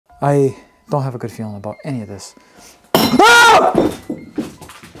I don't have a good feeling about any of this.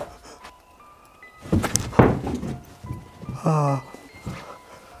 Ah!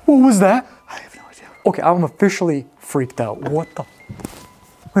 What was that? I have no idea. Okay, I'm officially freaked out. What the?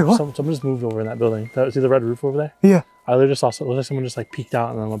 Wait, what? Someone just moved over in that building. See the red roof over there? Yeah. I literally just saw, it looked like someone just like peeked out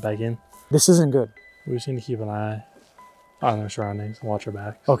and then went back in. This isn't good. We just need to keep an eye on their surroundings and watch our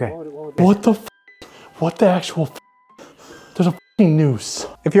backs. Okay. What the f? What the actual f? There's a f***ing noose.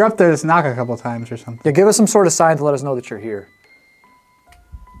 If you're up there, just knock a couple times or something. Yeah, give us some sort of sign to let us know that you're here.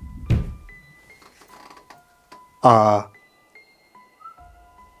 The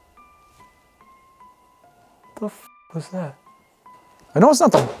f was that? I know it's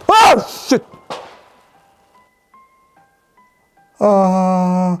not the. Oh shit!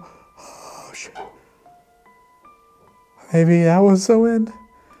 Oh shit. Maybe that was the wind.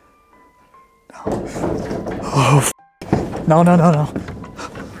 No. Oh f. No, no, no, no.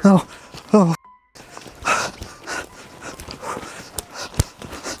 No. Oh.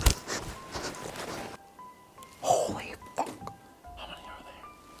 Holy fuck. How many are there?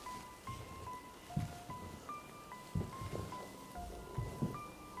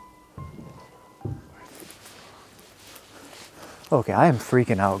 Okay, I am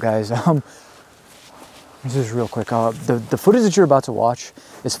freaking out, guys. This is real quick. The footage that you're about to watch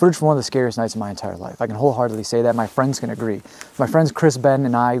is footage from one of the scariest nights of my entire life. I can wholeheartedly say that. My friends can agree. My friends Chris, Ben,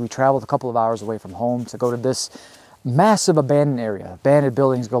 and I, we traveled a couple of hours away from home to go to this massive abandoned area. Abandoned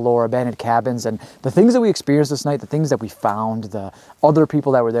buildings galore, abandoned cabins, and the things that we experienced this night, the things that we found, the other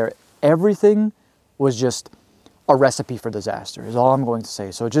people that were there, everything was just a recipe for disaster, is all I'm going to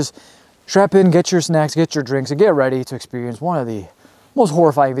say. So just strap in, get your snacks, get your drinks, and get ready to experience one of the most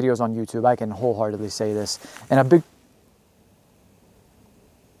horrifying videos on YouTube. I can wholeheartedly say this. And a big...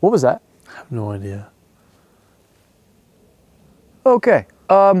 What was that? I have no idea. Okay.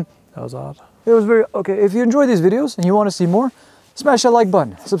 That was odd. It was very... Okay, if you enjoy these videos and you want to see more, smash that like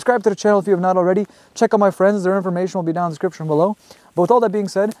button. Subscribe to the channel if you have not already. Check out my friends. Their information will be down in the description below. But with all that being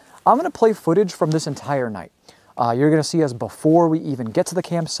said, I'm going to play footage from this entire night. You're going to see us before we even get to the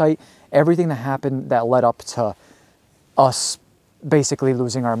campsite, everything that happened that led up to us basically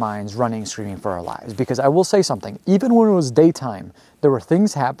losing our minds, running, screaming for our lives. Because I will say something, even when it was daytime, there were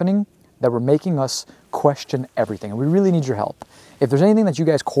things happening that were making us question everything. And we really need your help. If there's anything that you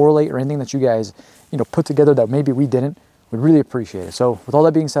guys correlate or anything that you guys, put together that maybe we didn't, we'd really appreciate it. So with all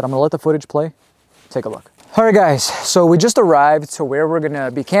that being said, I'm gonna let the footage play. Take a look. All right, guys, so we just arrived to where we're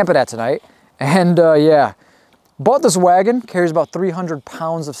gonna be camping at tonight. And yeah, bought this wagon, carries about 300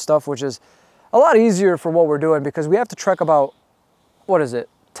 pounds of stuff, which is a lot easier for what we're doing because we have to trek about, what is it,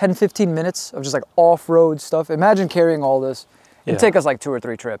 10, 15 minutes of just like off-road stuff. Imagine carrying all this. It'd take us like 2 or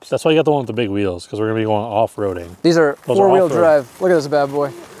 3 trips. That's why you got the one with the big wheels, because we're gonna be going off-roading. These are four-wheel drive. Look at this bad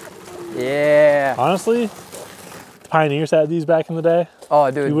boy. Yeah. Honestly, the pioneers had these back in the day. Oh,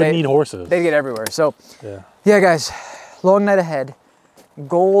 dude. You wouldn't need horses. They'd get everywhere. So, yeah, guys, long night ahead.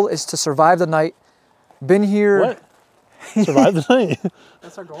 Goal is to survive the night. Been here. What? Survive the night?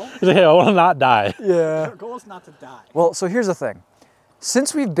 That's our goal? He's like, hey, I want to not die. Yeah. Our goal is not to die. Well, so here's the thing.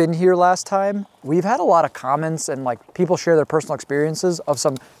 Since we've been here last time, we've had a lot of comments and like people share their personal experiences of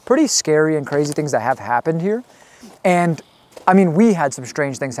some pretty scary and crazy things that have happened here. And I mean, we had some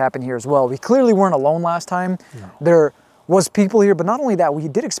strange things happen here as well. We clearly weren't alone last time. No. There was people here, but not only that, we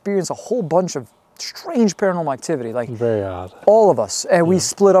did experience a whole bunch of strange paranormal activity. Like very odd. All of us. And we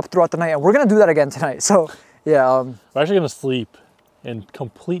split up throughout the night and we're gonna do that again tonight. So yeah. We're actually gonna sleep in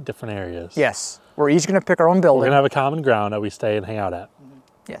complete different areas. Yes. We're each gonna pick our own building. We're gonna have a common ground that we stay and hang out at.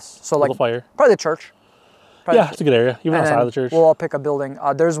 Yes. So like fire. Probably the church. Yeah, it's a good area. Even outside of the church. We'll all pick a building.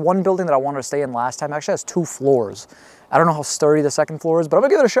 There's one building that I wanted to stay in last time. It actually has 2 floors. I don't know how sturdy the second floor is, but I'm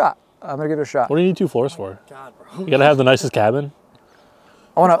gonna give it a shot. I'm gonna give it a shot. What do you need 2 floors for? God, bro. You gotta have the nicest cabin.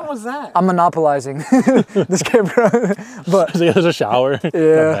 What was that? I'm monopolizing this campground. But there's a shower. Yeah.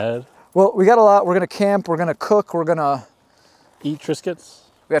 Bed. Well, we got a lot. We're gonna camp. We're gonna cook. We're gonna eat Triscuits.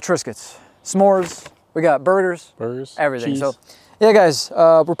 We got Triscuits, s'mores. We got burgers. Burgers. Everything. Cheese. So, yeah, guys.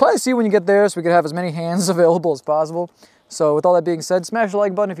 We'll probably see you when you get there, so we can have as many hands available as possible. So, with all that being said, smash the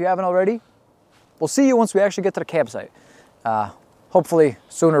like button if you haven't already. We'll see you once we actually get to the campsite. Hopefully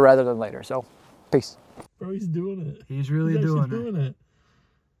sooner rather than later. So, peace. Bro, he's doing it. He's really doing it.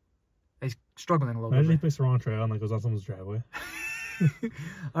 He's struggling a little bit. Imagine he picks the wrong trail and like goes on someone's driveway.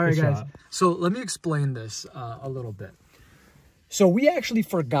 All right, guys. So let me explain this a little bit. So we actually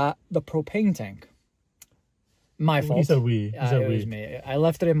forgot the propane tank. My fault. He said we. It was me. I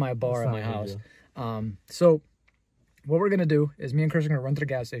left it in my bar at my house. So what we're going to do is me and Chris are going to run to the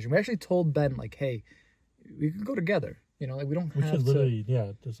gas station. We actually told Ben, like, hey, we can go together. You know, like we don't We have could to. literally,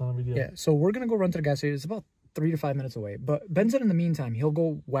 yeah, that's not a big deal. Yeah, so we're gonna go run to the gas station. It's about 3 to 5 minutes away. But Ben said in the meantime, he'll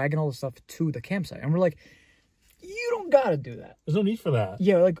go wagon all the stuff to the campsite. And we're like, you don't gotta do that. There's no need for that.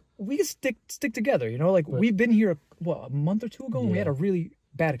 Yeah, like we can stick together, you know? Like we've been here, what, a month or two ago, and we had a really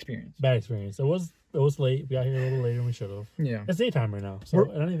bad experience. Bad experience. It was late. We got here a little later than we should have. Yeah. It's daytime right now. So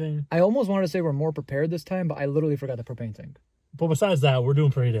anything. I almost wanted to say we're more prepared this time, but I literally forgot the propane tank. But besides that, we're doing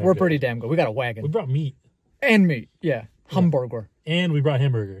pretty damn We're good. pretty damn good. We got a wagon. We brought meat. And meat. Yeah. Hamburger. And we brought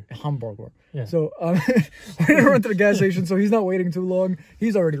hamburger. Hamburger. Yeah. So we're gonna run to the gas station, so he's not waiting too long.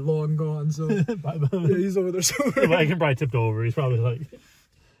 He's already long gone, so yeah, he's over there. So I can probably tip over. He's probably like.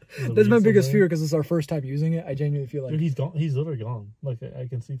 That's my biggest fear because it's our first time using it. I genuinely feel like. Dude, he's gone. He's literally gone. Like I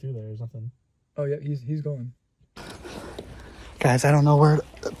can see through there. There's nothing. Oh yeah, he's going. Guys, I don't know where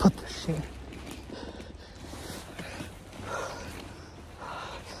to put this shit.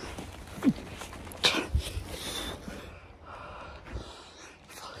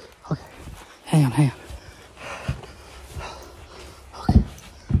 Okay, hang on. Okay.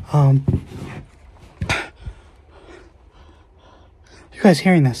 You guys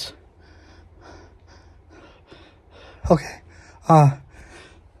hearing this? Okay.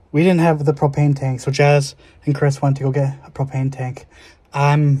 We didn't have the propane tank, so Jazz and Chris went to go get a propane tank.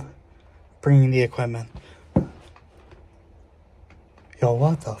 I'm bringing the equipment. Yo,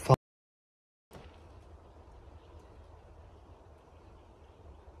 what the fuck?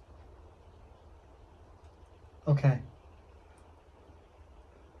 Okay.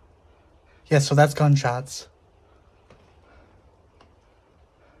 Yeah, so that's gunshots.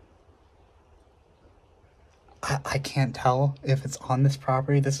 I can't tell if it's on this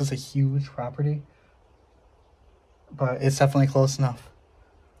property. This is a huge property. But it's definitely close enough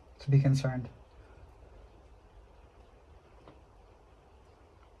to be concerned.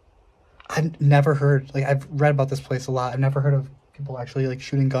 I've never heard, like, I've read about this place a lot. I've never heard of people actually, like,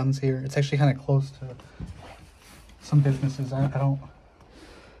 shooting guns here. It's actually kind of close to some businesses. I don't...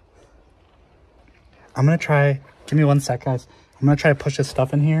 I'm going to try... Give me 1 sec, guys. I'm going to try to push this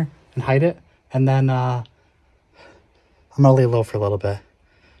stuff in here and hide it. And then, I'm going to lay low for a little bit.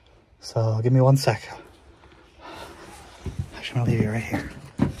 So, give me 1 sec. Actually, I'm going to leave you right here.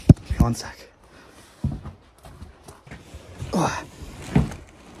 Give me 1 sec. Ugh.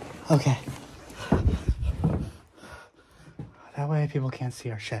 Okay. That way people can't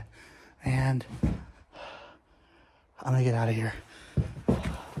see our shit. And I'm going to get out of here.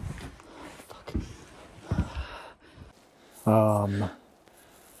 Fuck.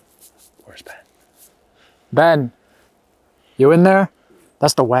 Where's Ben? Ben, you in there?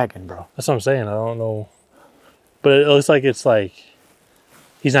 That's the wagon, bro. That's what I'm saying. I don't know. But it looks like it's like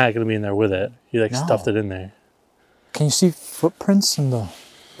he's not going to be in there with it. He like stuffed it in there. Can you see footprints in the...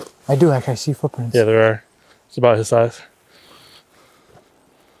 I do actually see footprints. Yeah, there are. It's about his size.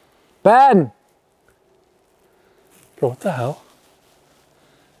 Ben! Bro, what the hell?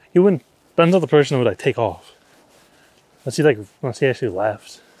 He wouldn't... Ben's not the person who would like take off. Unless he actually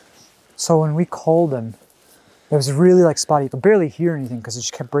left. So when we called him, it was really like spotty. You could barely hear anything because it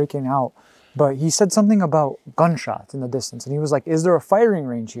just kept breaking out. But he said something about gunshots in the distance. And he was like, is there a firing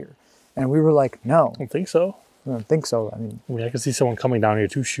range here? And we were like, no. I don't think so. I don't think so. I mean, I can see someone coming down here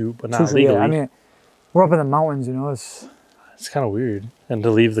to shoot, but not legally. Yeah, I mean, we're up in the mountains, you know. It's kind of weird. And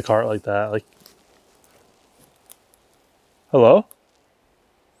to leave the cart like that, like... Hello?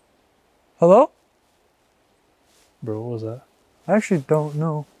 Hello? Bro, what was that? I actually don't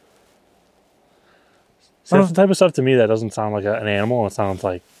know. See, that's the type of stuff to me that doesn't sound like an animal. It sounds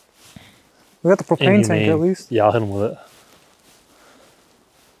like... We got the propane tank at least. Yeah, I'll hit him with it.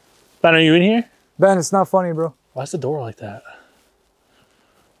 Ben, are you in here? Ben, it's not funny, bro. Why's the door like that?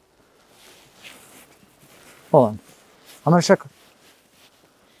 Hold on. I'm gonna check.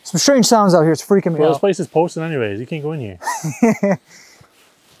 Some strange sounds out here. It's freaking me Well, out. this place is posted anyways. You can't go in here.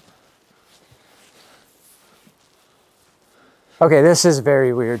 Okay, this is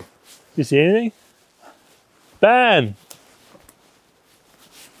very weird. You see anything? Ben!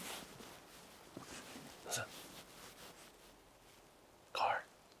 Listen. Car.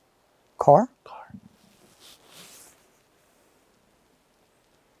 Car? Car.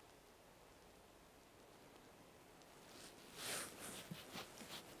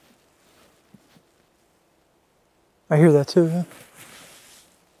 I hear that too, yeah.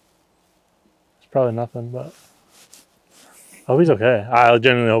 It's probably nothing, but... I hope he's okay. I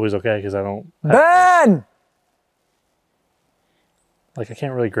genuinely hope he's okay, because I don't... Ben! Like, I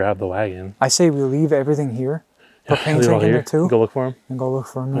can't really grab the wagon. I say we leave everything here. Propane Leave it all tank in here. there too. Go look for him. And go look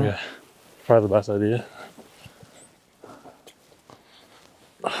for him there. Okay. Probably the best idea.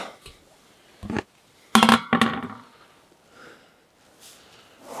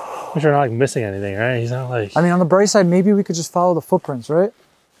 I'm sure we're not like missing anything, right? He's not like. I mean, on the bright side, maybe we could just follow the footprints, right?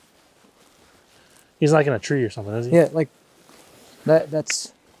 He's like in a tree or something, is he? Yeah, like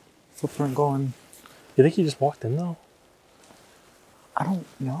that's footprint going. You think he just walked in though? I don't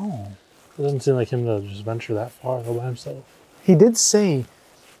know. It doesn't seem like him to just venture that far all by himself. He did say.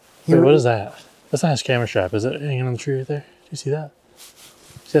 Wait, what is that? That's not his camera strap, is it? Hanging on the tree right there? Do you see that?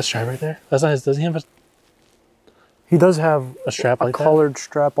 See that strap right there? That's not his. Does he have He does have a strap like colored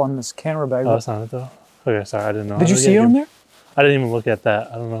strap on this camera bag. Oh, that's not it though. Okay, sorry, I didn't know. Did you see it on there? I didn't even look at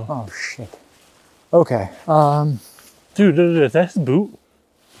that. I don't know. Oh shit. Okay. Dude, that's his boot.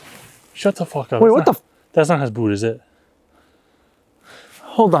 Shut the fuck up. Wait, what the? That's not his boot, is it?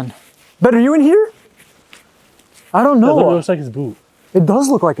 Hold on. Ben, are you in here? I don't know. It looks like his boot. It does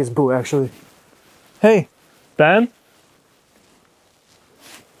look like his boot, actually. Hey. Ben?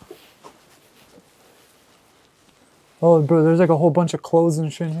 Oh, bro, there's like a whole bunch of clothes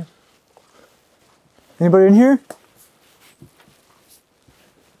and shit in here. Anybody in here?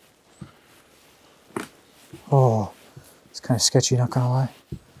 Oh, it's kind of sketchy, not gonna lie.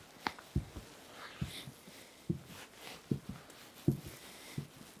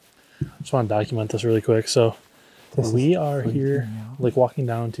 Just want to document this really quick. So we are here, like walking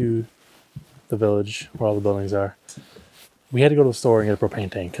down to the village where all the buildings are. We had to go to the store and get a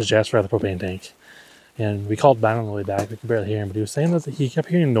propane tank because Jasper had the propane tank. And we called Ben on the way back. We could barely hear him, but he was saying that he kept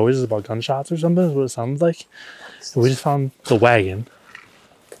hearing noises about gunshots or something, is what it sounded like. So we just found the wagon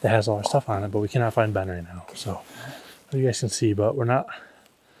that has all our stuff on it, but we cannot find Ben right now. So you guys can see, but we're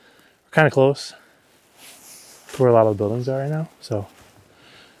kind of close to where a lot of the buildings are right now. So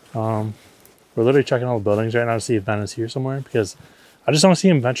we're literally checking all the buildings right now to see if Ben is here somewhere, because I just don't see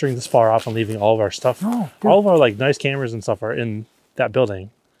him venturing this far off and leaving all of our stuff. No, all of our like nice cameras and stuff are in that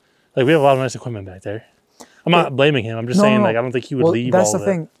building. Like we have a lot of nice equipment back there. I'm not blaming him. I'm just saying, like, I don't think he would leave all of it. That's the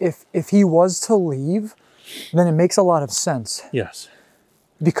thing. If he was to leave, then it makes a lot of sense. Yes.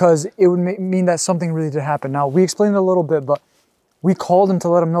 Because it would mean that something really did happen. Now, we explained it a little bit, but we called him to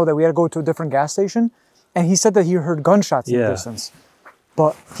let him know that we had to go to a different gas station, and he said that he heard gunshots in the distance.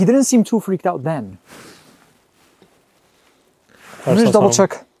 But he didn't seem too freaked out then. Let me just double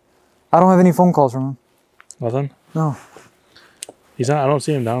check. I don't have any phone calls from him. Nothing? No. He's not, I don't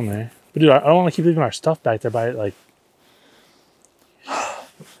see him down there. But dude, I don't want to keep leaving our stuff back there by like...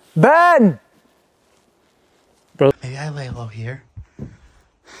 Ben! Bro. Maybe I lay low here.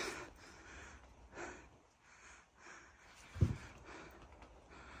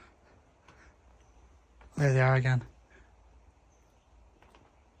 There they are again.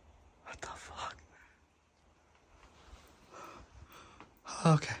 What the fuck?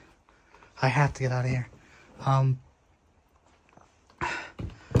 Okay. I have to get out of here.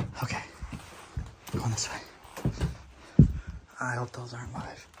 Okay. Going this way. I hope those aren't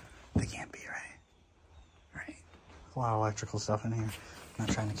live. They can't be, right? Right. A lot of electrical stuff in here. I'm not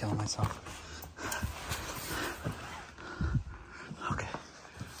trying to kill myself. Okay.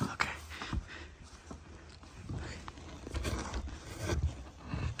 Okay.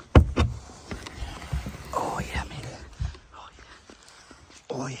 Oh yeah, maybe. Oh yeah.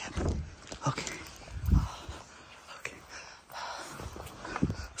 Oh yeah. Okay. Okay.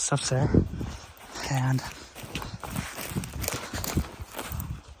 Stuff's there. And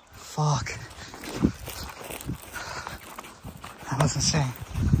fuck. I wasn't saying.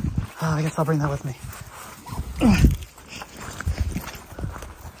 Oh, I guess I'll bring that with me.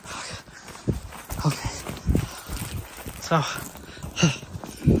 Okay. So,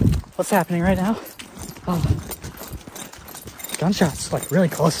 what's happening right now? Gunshots, like really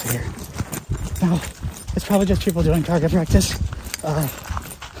close to here. Now, it's probably just people doing target practice.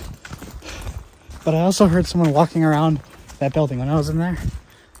 But I also heard someone walking around that building when I was in there.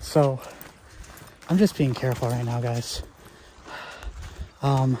 So, I'm just being careful right now, guys.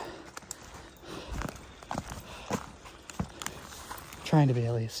 Trying to be,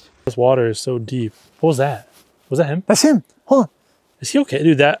 at least. This water is so deep. What was that? Was that him? That's him. Hold on. Is he okay?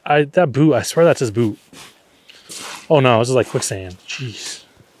 Dude, that boot, I swear that's his boot. Oh no, this is like quicksand. Jeez.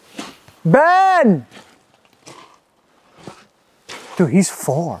 Ben! Dude, he's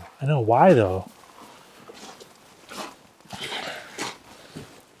far. I know, why though?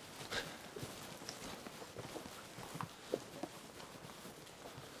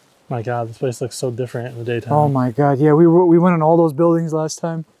 My God, this place looks so different in the daytime. Oh my God, yeah, we went in all those buildings last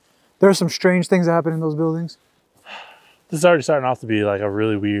time. There are some strange things that happen in those buildings. This is already starting off to be like a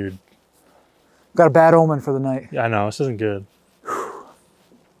really weird... Got a bad omen for the night. Yeah, I know, this isn't good.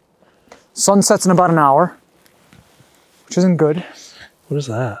 Sun sets in about an hour, which isn't good. What is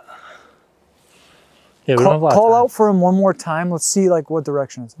that? Yeah, we don't have a lot of Call time. out for him one more time. Let's see like what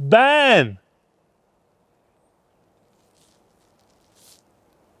direction it's in. Ben!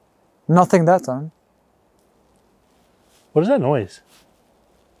 Nothing that time. What is that noise?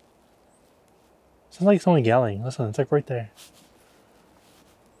 Sounds like someone yelling. Listen, it's like right there.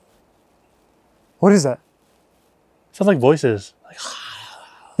 What is that? Sounds like voices. Like,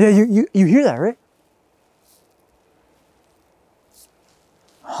 Yeah, you hear that, right?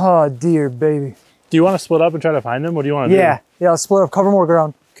 Oh dear baby. do you want to split up and try to find them? What do you want to do? Yeah, let's split up, cover more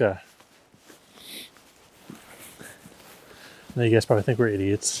ground. Okay. Now you guys probably think we're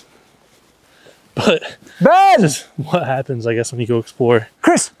idiots. But Ben! this is what happens, I guess, when you go explore.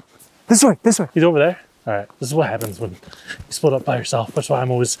 Chris! This way, this way. He's over there? All right. This is what happens when you split up by yourself. That's why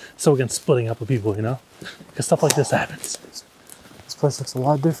I'm always so against splitting up with people, you know? Because stuff like this happens. This place looks a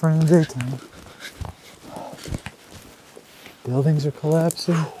lot different in the daytime. Buildings are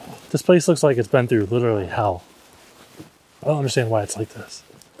collapsing. This place looks like it's been through literally hell. I don't understand why it's like this.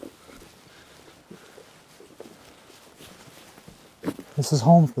 This is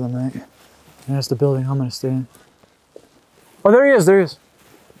home for the night. And that's the building I'm gonna stay in. Oh, there he is, there he is.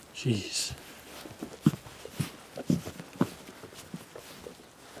 Jeez.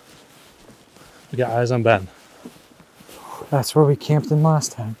 We got eyes on Ben. That's where we camped in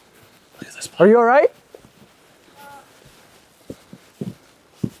last time. Look at this place. Are you all right?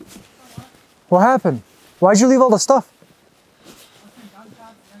 What happened? Why'd you leave all the stuff?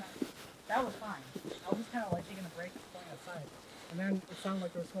 That was fine. I was just kind of like taking a break, going outside. And then it sounded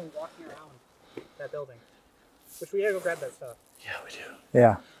like there was someone walking around that building. Which we gotta go grab that stuff. Yeah, we do.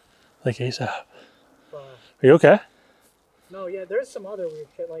 Yeah. Like ASAP. But, Are you okay? no, yeah, there's some other weird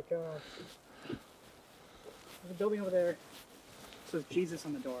shit. Like, there's a building over there. It says Jesus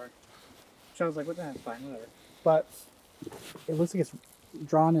on the door. So I was like, what the heck? Fine, whatever. But it looks like it's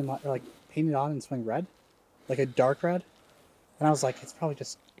drawn in, like painted on in something red. Like a dark red. And I was like, it's probably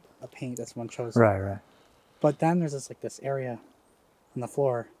just a paint that someone chose. Right. But then there's this area on the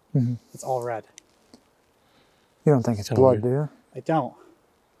floor. Mhm. It's all red. You don't think it's Kinda blood, weird. do you? I don't.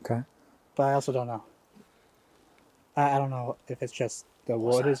 Okay. But I also don't know. I don't know if it's just the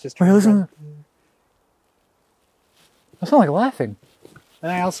wood is just Wait, turned listen. red. That sounded like laughing.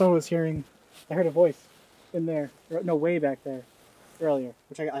 And I also was hearing, I heard a voice in there, no, way back there earlier,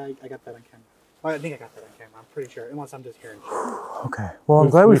 which I got that on camera. Well, I think I got that on camera, I'm pretty sure, unless I'm just hearing shit. Okay. Well, I'm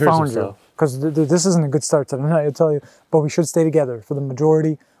We've- glad we we've heard some found you. stuff. Because this isn't a good start to the night, I tell you. But we should stay together for the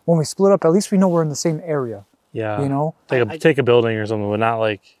majority. When we split up, at least we know we're in the same area. Yeah. You know? Take a building or something, but not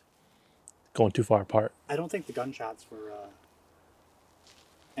like going too far apart. I don't think the gunshots were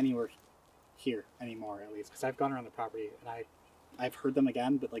anywhere here anymore, at least, because I've gone around the property and I've heard them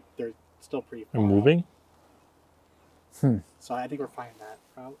again, but like they're still pretty far They're out. moving? So I think we're fine that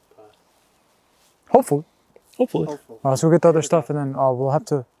route, but Hopefully. Hopefully. hopefully. So we'll get the other stuff and then we'll have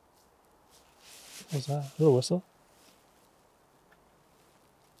to... What's that? A little whistle?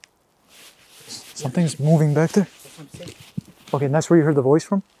 Something's moving back there. That's what I'm saying. Okay, and that's where you heard the voice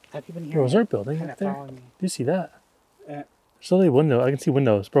from? Have you been Yo, hearing is there a building kinda back there? following me? Do you see that? Uh, There's still a window. I can see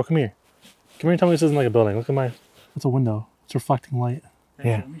windows. Bro, come here. Come here and tell me this isn't like a building. Look at my... It's a window. It's reflecting light. actually,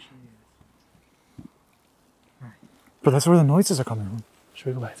 Yeah. let me show you. But that's where the noises are coming from. Should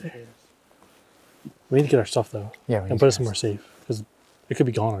we go back there? We need to get our stuff, though. Yeah, we And need put to it somewhere safe. Because it could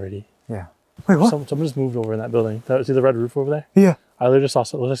be gone already. Yeah. Wait, what? Someone just moved over in that building. See the red roof over there? Yeah. I literally just saw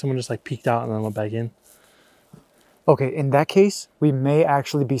it looked like someone just like peeked out and then went back in. Okay, in that case, we may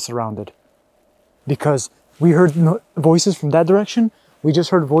actually be surrounded. Because we heard voices from that direction, we just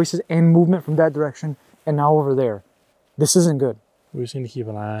heard voices and movement from that direction, and now over there. This isn't good. We just need to keep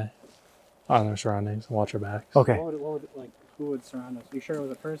an eye on our surroundings and watch our backs. Okay. What would, like, who would surround us? You sure it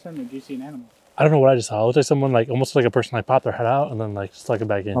was a person, or did you see an animal? I don't know what I just saw. It looked like someone like almost like a person like popped their head out and then like stuck it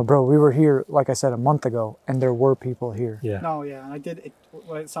back in. Oh, bro, we were here, like I said, a month ago, and there were people here. Yeah. No, yeah, and I did.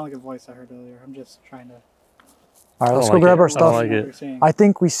 It sounded like a voice I heard earlier. I'm just trying to. All right, let's don't go like grab it. our I don't stuff. like what it. you're saying. I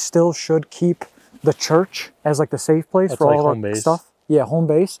think we still should keep the church as like the safe place That's for like all of home our base. stuff. Yeah, home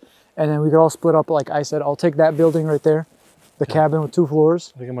base. And then we could all split up. Like I said, I'll take that building right there, the cabin with 2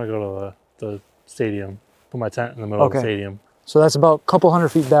 floors. I think I'm gonna go to the stadium. Put my tent in the middle of the Okay. stadium. So that's about a couple hundred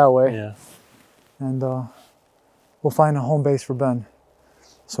feet that way. Yeah. And we'll find a home base for Ben.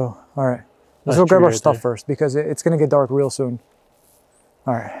 So, all right. Let's Nice go grab tree our right stuff there. first because it's going to get dark real soon.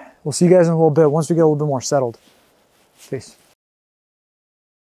 All right. We'll see you guys in a little bit once we get a little bit more settled. Peace.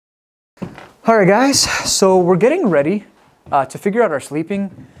 All right, guys. So we're getting ready to figure out our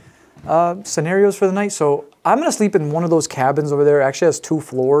sleeping scenarios for the night. So I'm going to sleep in one of those cabins over there. It actually has 2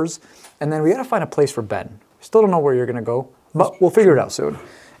 floors. And then we got to find a place for Ben. Still don't know where you're going to go, but we'll figure it out soon.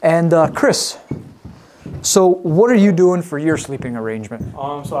 And Chris, So what are you doing for your sleeping arrangement?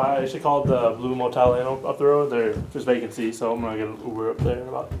 So I actually called the Blue Motel Inn up the road. There's vacancy, so I'm gonna get an Uber up there in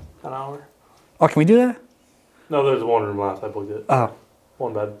about an hour. Oh, can we do that? No, there's one room left. I booked it. Oh.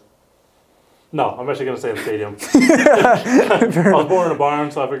 One bed. No, I'm actually gonna stay in the stadium. I was born in a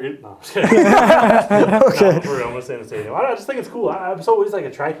barn, so I figured. No, I'm just kidding. Okay. No, for real, I'm gonna stay in the stadium. I just think it's cool. I'm just always like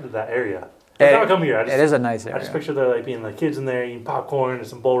attracted to that area. Every time I come here, It is a nice area. I just picture there like being like kids in there eating popcorn and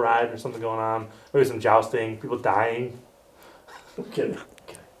some bull riding or something going on. Maybe some jousting, people dying. I'm kidding.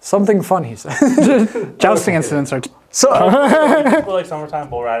 Something fun, he said. Jousting incidents are... So, People like summertime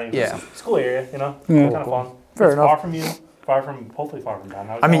bull riding. Yeah. It's a cool area, you know? Yeah. Kind of fun. Fair It's enough. far from you. Hopefully far from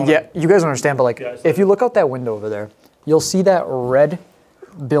down. I mean, yeah, you guys understand, but like, Yeah, I see. if you look out that window over there, you'll see that red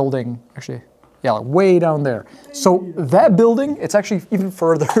building, actually, yeah, like way down there. So that building, it's actually even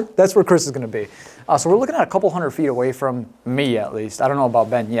further. That's where Chris is going to be. So we're looking at a couple 100 feet away from me, at least. I don't know about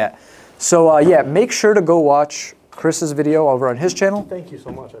Ben yet. So yeah, make sure to go watch Chris's video over on his channel, Thank you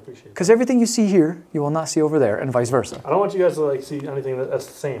so much. I appreciate it. because everything you see here, you will not see over there, and vice versa. I don't want you guys to like see anything that's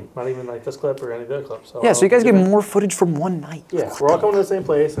the same. Not even like this clip or any of the other clips. Yeah, so you guys get different- more footage from one night. Yeah, we're all coming to the same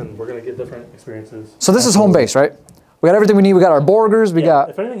place, and we're gonna get different experiences. So this is home base, right? We got everything we need. We got our burgers. We got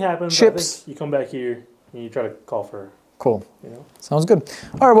If anything happens, chips. I think you come back here and you try to call for, cool. you know. Sounds good.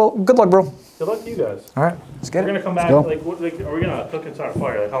 All right, well, good luck, bro. Good luck to you guys. All right, let's get We're it. gonna come back. go. Like, are we gonna cook and start a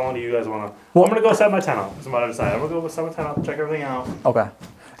fire? Like, how long do you guys wanna? Well- I'm gonna go set my tent up. That's what I decided. I'm gonna go set my tent up, check everything out. Okay.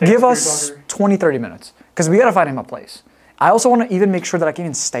 Take Give a us spirit talker. 20, 30 minutes, because we got to find him a place. I also want to even make sure that I can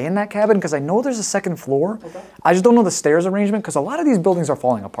even stay in that cabin, because I know there's a second floor. Okay. I just don't know the stairs arrangement, because a lot of these buildings are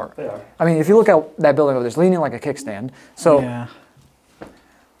falling apart. They are. I mean, if you look at that building over there, it's leaning like a kickstand. So Yeah.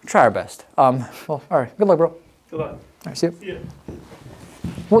 try our best. Well, all right. Good luck, bro. All Good luck. right, see you. See ya.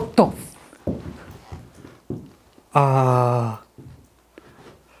 What the?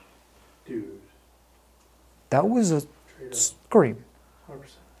 Dude. That was a Straight up. scream 100%.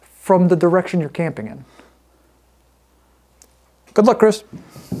 from the direction you're camping in. Good luck, Chris.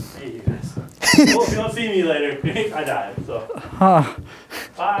 Hey, you guys. Well, if you don't see me later, I died. So.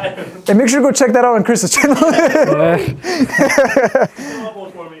 Bye. And make sure to go check that out on Chris's channel.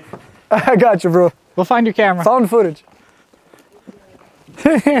 Upload for me. I got you, bro. We'll find your camera. Found footage.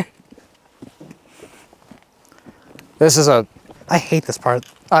 This is a... I hate this part.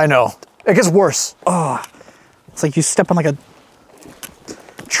 I know. It gets worse. It's like you step on like a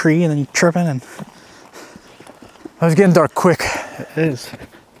tree and then you tripping and... It was getting dark quick. It is.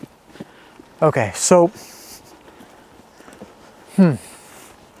 Okay, so... I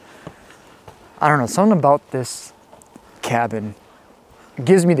don't know. Something about this cabin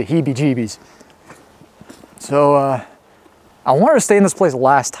gives me the heebie-jeebies. So, I wanted to stay in this place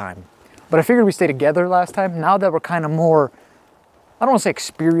last time, but I figured we stay together last time. Now that we're kind of more, I don't want to say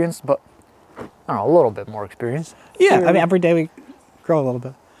experienced, but I don't know, a little bit more experienced. Yeah, I mean, every day we grow a little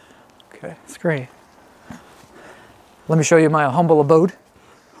bit. Okay. It's great. Let me show you my humble abode.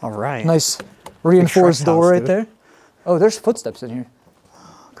 All right. Nice reinforced Shrek door house, right dude. there. Oh, there's footsteps in here.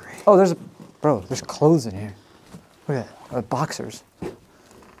 Great. Oh, there's clothes in here. Look at that, boxers.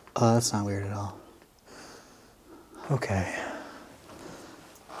 That's not weird at all. Okay.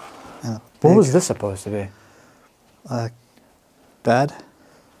 And a What big, was this supposed to be? bed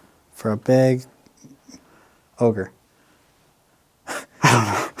for a big ogre.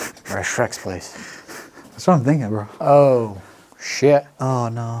 Or a Shrek's place. That's what I'm thinking, bro. Oh, shit. Oh,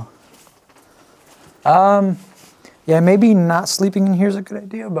 no. Yeah, maybe not sleeping in here is a good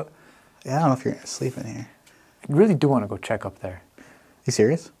idea, but Yeah, I don't know if you're going to sleep in here. I really do want to go check up there. You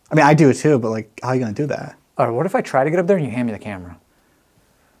serious? I mean, I do too, but like, how are you going to do that? All right, what if I try to get up there and you hand me the camera?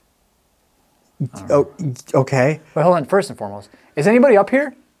 Oh, okay. Wait, hold on. First and foremost, is anybody up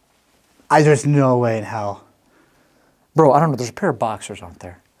here? There's no way in hell. Bro, I don't know. There's a pair of boxers out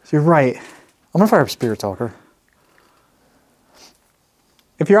there. You're right. I'm going to fire up Spirit Talker.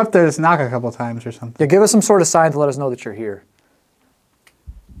 If you're up there, just knock a couple times or something. Yeah, give us some sort of sign to let us know that you're here.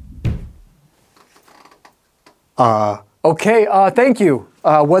 Okay, thank you.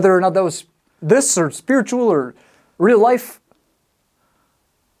 Whether or not that was this or spiritual or real life,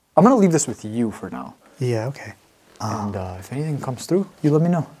 I'm going to leave this with you for now. Yeah, okay. And if anything comes through, you let me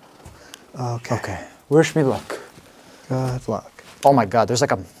know. Okay. Okay. Wish me luck. Good luck. Oh my God, there's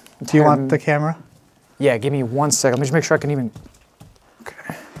like a... Do you want the camera? Yeah, give me 1 second. Let me just make sure I can even...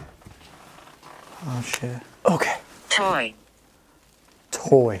 Okay. Oh, shit. Okay. Toy.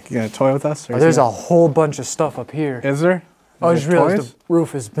 Toy. You got a toy with us? Or Oh, is there's it- a whole bunch of stuff up here. Is there? Oh, I Is just there realized toys? the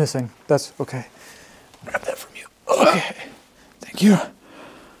roof is missing. That's okay. Grab that from you. Okay. Thank you.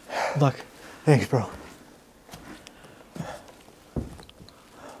 Look. Thanks, bro.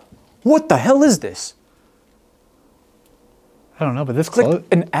 What the hell is this? I don't know, but this It's like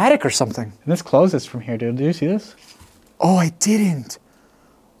an attic or something. this closes from here, dude. Did you see this? Oh, I didn't.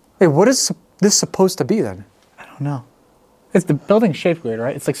 Hey, what is this supposed to be then? I don't know. It's the building's shaped weird,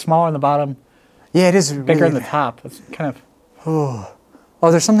 right? It's like smaller on the bottom, Yeah, it is bigger in the top. It's kind of. Oh,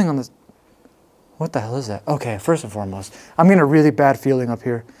 there's something on this. What the hell is that? Okay, first and foremost, I'm getting a really bad feeling up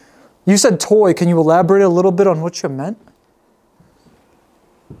here. You said toy. Can you elaborate a little bit on what you meant?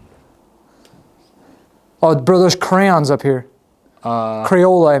 Oh, bro, there's crayons up here.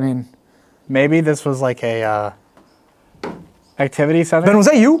 Crayola, I mean. Maybe this was like a activity center. Ben, was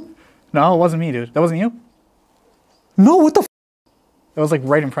that you? No, it wasn't me, dude. That wasn't you? No, what the f? It was like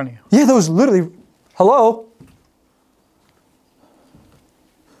right in front of you. Yeah, that was literally... Hello?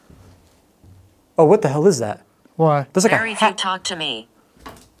 Oh, what the hell is that? What? There's like Very a few hat. talk to me.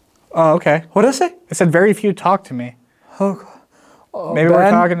 Oh, okay. What did I say? It said very few talk to me. Oh, Maybe we're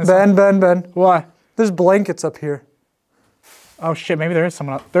talking to Ben. What? There's blankets up here. Oh shit, maybe there is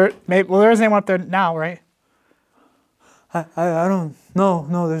someone up there. Maybe, well, there is anyone up there now, right? I don't...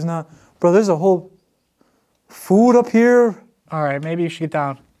 No, there's not. Bro, there's a whole... Food up here. All right, maybe you should get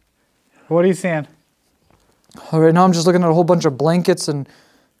down. What are you seeing? All right, now I'm just looking at a whole bunch of blankets and...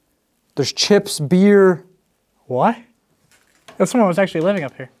 There's chips, beer. What? If someone was actually living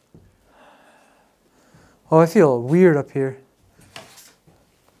up here. Oh, I feel weird up here.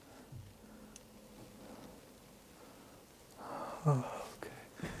 Oh,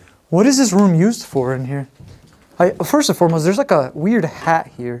 okay. What is this room used for in here? First and foremost, there's like a weird hat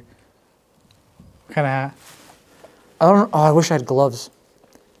here. What kind of hat? I don't. Oh, I wish I had gloves.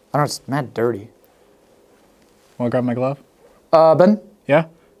 I don't know. It's mad dirty. Want to grab my glove? Ben, Yeah?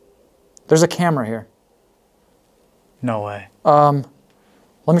 there's a camera here. No way. Let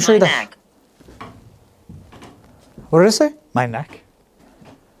me show you the. neck. What did I say? My neck?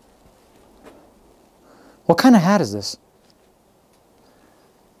 What kind of hat is this?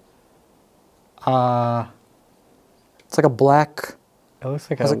 It's like a black. It looks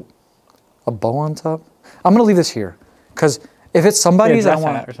like Has a bow on top. I'm gonna leave this here, because if it's somebody's, I dress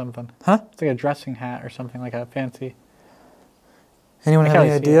want. hat or something. Huh? It's like a dressing hat or something, like a fancy. Anyone I have any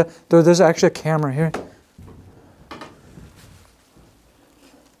can't see idea? There's actually a camera here.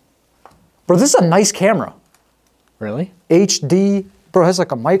 Bro, this is a nice camera. Really? HD. Bro, it has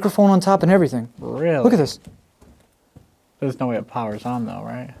like a microphone on top and everything. Really? Look at this. There's no way it powers on though,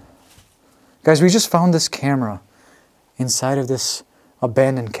 right? Guys, we just found this camera inside of this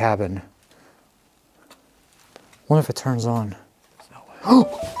abandoned cabin. Wonder if it turns on. No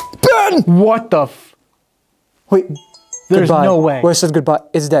way. Ben! What the f? Wait. There's goodbye. no way. Wait, it said goodbye.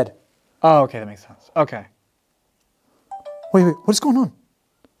 It's dead. Oh, okay, that makes sense. Okay. Wait, what's going on?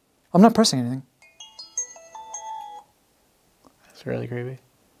 I'm not pressing anything. That's really creepy.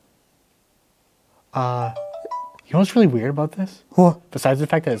 You know what's really weird about this? What? Besides the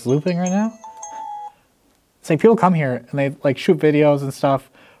fact that it's looping right now? It's like people come here and they like shoot videos and stuff,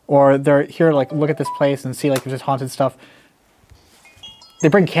 or they're here like look at this place and see like there's haunted stuff. They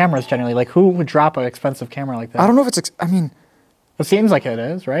bring cameras generally. Like who would drop an expensive camera like that? I don't know if it's, I mean, It seems like it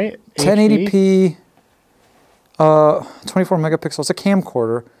is, right? 1080p, 24 megapixels. It's a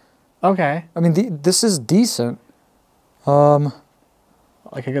camcorder. Okay. I mean, this is decent.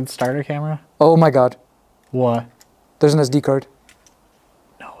 Like a good starter camera? Oh my God. What? There's an SD card.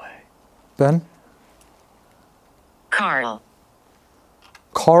 No way. Ben? Carl.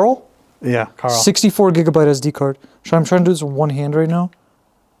 Carl? Yeah, Carl. 64 gigabyte SD card. I'm trying to do this with one hand right now.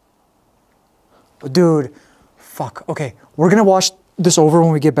 Dude, fuck. Okay, we're gonna watch this over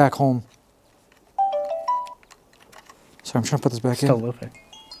when we get back home. Sorry, I'm trying to put this back Still in. looping.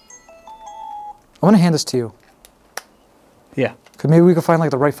 I'm gonna hand this to you. Yeah. Cause maybe we could find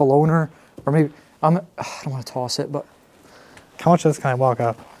like the rightful owner, or maybe I don't want to toss it, but How much of this can I walk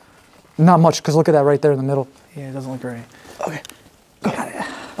up? not much. Cause look at that right there in the middle. Yeah, it doesn't look great. Okay, got it.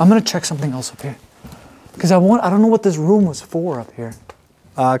 I'm gonna check something else up here. Cause I don't know what this room was for up here.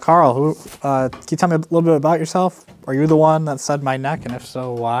 Carl, can you tell me a little bit about yourself? Are you the one that said my neck, and if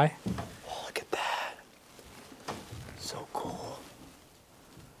so, why? Oh, look at that. So cool.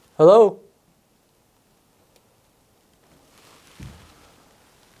 Hello?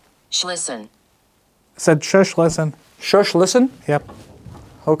 Listen. I said, shush, listen. Shush, listen. Yep.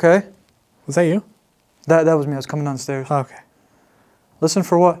 Okay. Was that you? That was me. I was coming downstairs. Okay. Listen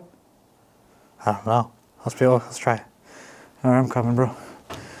for what? I don't know. Let's try it. All right, I'm coming, bro.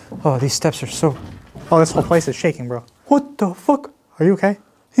 Oh, these steps are so... Oh, this whole place is shaking, bro. What the fuck? Are you okay?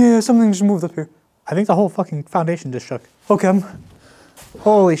 Yeah, something just moved up here. I think the whole fucking foundation just shook. Okay,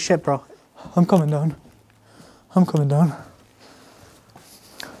 Holy shit, bro. I'm coming down. I'm coming down.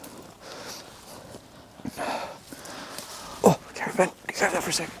 Oh,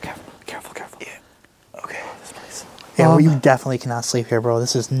 a second. Careful, careful, careful. Yeah. Okay. This place. Yeah, well, you definitely cannot sleep here, bro.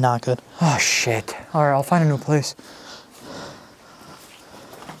 This is not good. Oh, shit. All right, I'll find a new place.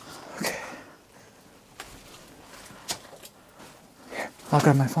 Okay. Here, I'll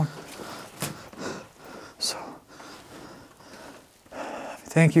grab my phone. So,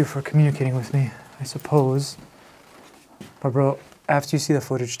 thank you for communicating with me, I suppose. But bro, after you see the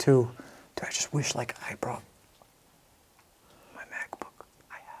footage too, dude, I just wish like I brought my MacBook.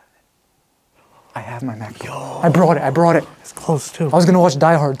 I have my MacBook. Yo. I brought it. It's close too. I was gonna watch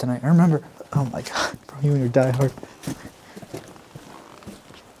Die Hard tonight, I remember. Oh my God, bro, you and your Die Hard.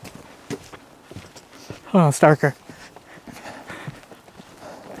 Oh, Starker.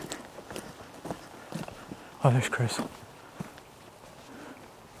 Oh, there's Chris.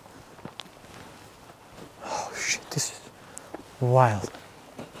 Oh shit, this is wild.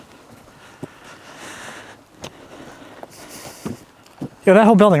 Yo, that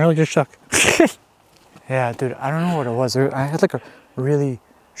whole building really just shook. Yeah, dude, I don't know what it was. I had like a really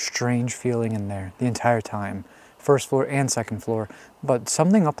strange feeling in there the entire time. First floor and second floor. But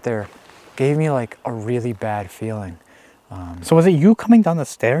something up there gave me like a really bad feeling. So was it you coming down the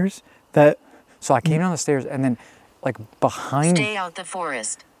stairs that... So I came down the stairs and then like behind... Stay out the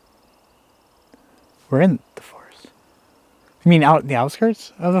forest. We're in the forest. You mean out in the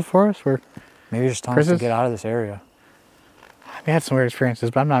outskirts of the forest? Where Maybe just telling us to get out of this area. we had some weird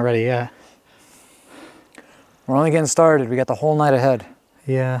experiences, but I'm not ready yet. We're only getting started. We got the whole night ahead.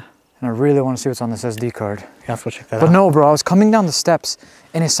 Yeah. And I really want to see what's on this SD card. Yeah, let's go check that out. But no, bro, I was coming down the steps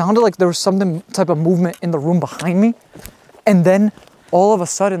and it sounded like there was something type of movement in the room behind me. And then all of a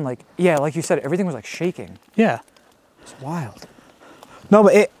sudden, like, yeah, like you said, everything was like shaking. Yeah. It's wild. No,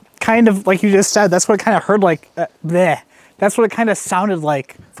 but it kind of, like you just said, that's what it kind of heard like, bleh. That's what it kind of sounded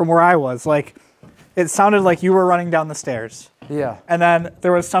like from where I was. Like, it sounded like you were running down the stairs. Yeah. And then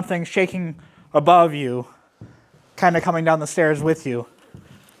there was something shaking above you, kind of coming down the stairs with you.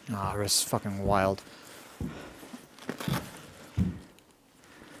 Oh, it was fucking wild.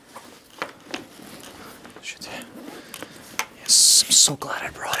 Shit. Yes, I'm so glad I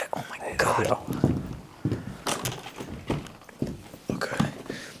brought it. Oh my God. Okay.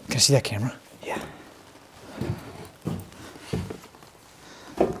 Can I see that camera? Yeah.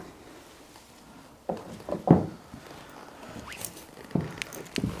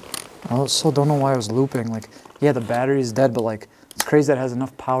 I also don't know why I was looping. Like, yeah, the battery's dead, but like, it's crazy that it has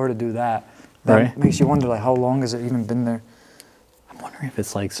enough power to do that. That Right. makes you wonder, like, how long has it even been there? I'm wondering if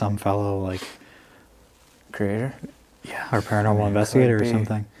it's like some fellow, like, Creator? yeah, or paranormal investigator or be.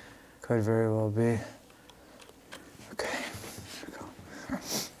 something. Could very well be. Okay. Here we go.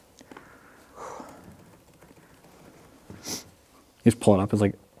 You just pull it up as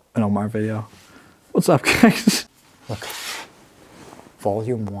like an Omar video. What's up, guys? Look.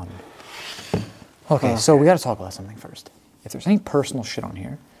 Volume 1. Okay, so we got to talk about something first. If there's any personal shit on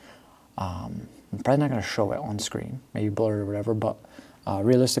here, I'm probably not going to show it on screen, maybe blur it or whatever, but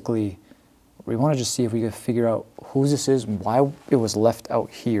realistically, we want to just see if we can figure out whose this is and why it was left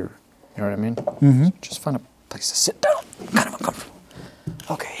out here. You know what I mean? Mm-hmm. So just find a place to sit down. I'm kind of uncomfortable.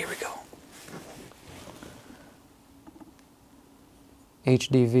 Okay, here we go.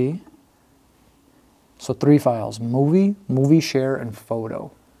 HDV. So 3 files: movie, movie share, and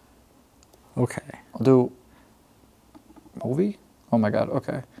photo. Okay. I'll do movie? Oh my God,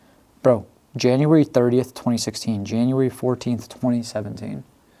 okay. Bro, January 30th, 2016, January 14th, 2017.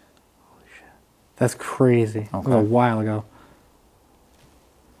 That's crazy. That was Okay. a while ago.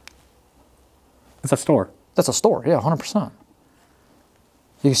 It's a store. That's a store, yeah, 100%.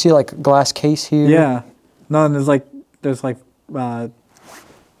 You can see like glass case here. Yeah. No, and there's like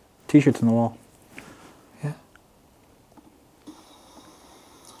t-shirts on the wall. Yeah.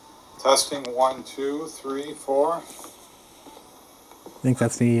 Testing 1, 2, 3, 4. I think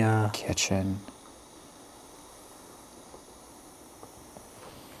that's the Kitchen.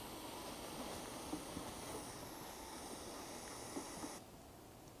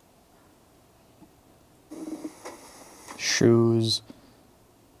 Shoes.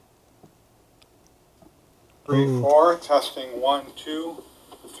 3, 4. Testing 1, 2,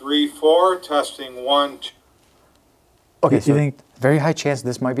 3, 4. Testing 1, 2. Okay, You so think- very high chance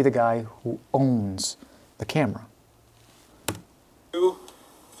this might be the guy who owns the camera. 2,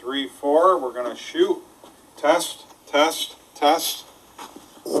 3, 4. We're going to shoot. Test, test, test.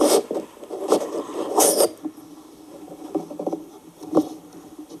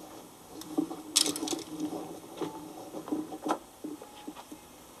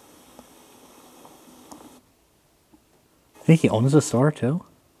 I think he owns the store too.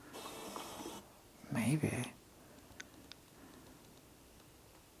 Maybe.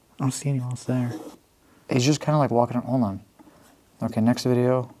 don't see anyone else there. He's just kind of like walking. Hold on. Okay, next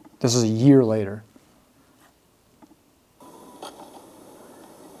video. This is a year later.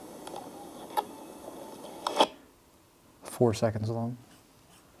 Four seconds long.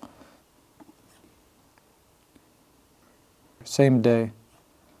 Same day.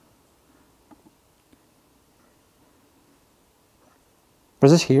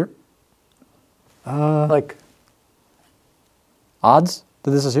 Was this here? Like odds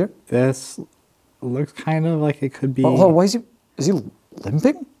that this is here? This looks kind of like it could be. Oh, why is he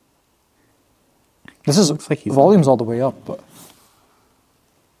limping? This is looks like he's volume's all the way up, but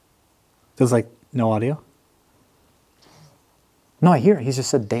there's like no audio. no, I hear it. He just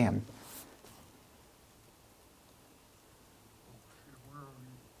said damn.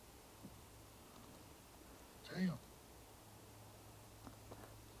 Damn.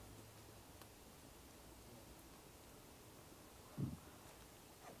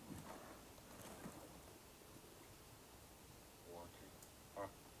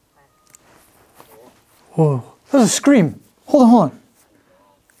 Whoa. There's a scream. Hold on.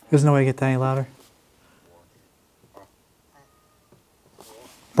 There's no way to get that any louder.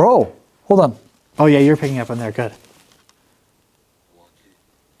 Bro, hold on. Oh yeah, you're picking up on there. Good.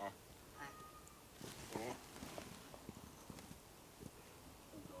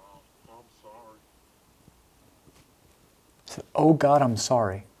 Oh God, I'm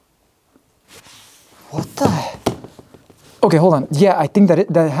sorry. What the? Okay, hold on. Yeah, I think that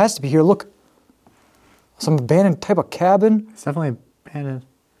that has to be here. Look, some abandoned type of cabin. It's definitely abandoned.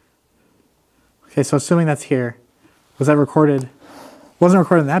 Okay, so assuming that's here, was that recorded? Wasn't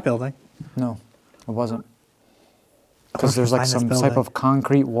recorded in that building. No, it wasn't. Because Let's there's like find this some building. type of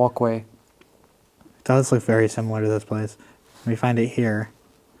concrete walkway. It does look very similar to this place. Let me find it here.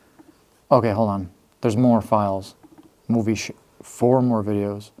 Okay, hold on. There's more files. 4 more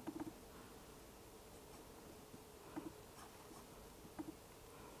videos.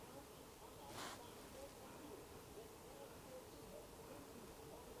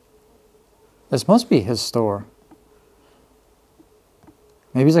 This must be his store.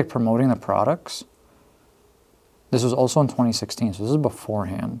 Maybe he's like promoting the products. This was also in 2016, so this is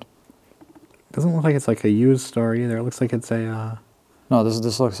beforehand. Doesn't look like it's like a used store either. It looks like it's a No,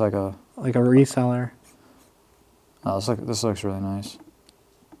 this looks like a reseller. Oh, this looks really nice.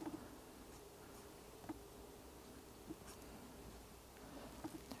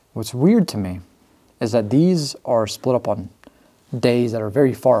 What's weird to me is that these are split up on days that are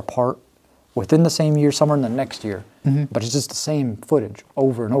very far apart within the same year, somewhere in the next year. But it's just the same footage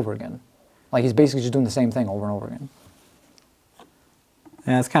over and over again. Like he's basically just doing the same thing over and over again.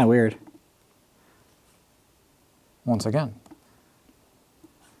 Yeah, it's kind of weird. Once again.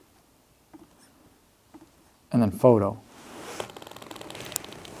 And then photo.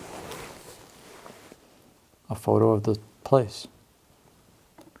 A photo of the place.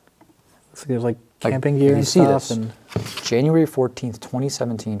 Looks like there's like Like, camping if gear you and see stuff. this, And January 14th,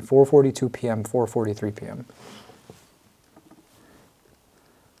 2017, 4:42 p.m., 4:43 p.m.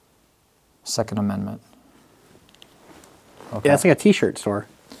 Second Amendment. Okay. yeah, it's like a t-shirt store.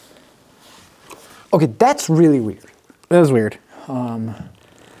 Okay, that's really weird. That is weird.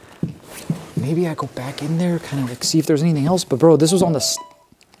 Maybe I go back in there, kind of like see if there's anything else. But bro, this was on the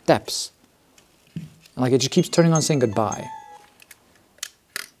steps. And like it just keeps turning on saying goodbye.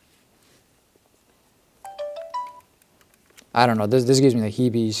 I don't know. This gives me the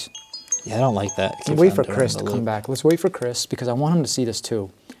heebies. Yeah, I don't like that. It keeps Wait on for doing Chris the to loop. come back. Let's wait for Chris because I want him to see this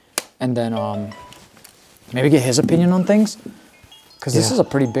too. And then maybe get his opinion on things. Because this Yeah. is a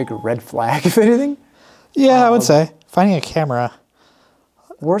pretty big red flag, if anything. Yeah, I would say finding a camera.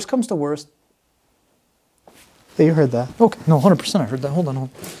 Worst comes to worst. Yeah, you heard that. Okay, no, 100% I heard that. Hold on.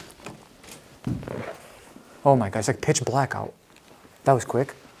 Oh my God, it's like pitch black out. That was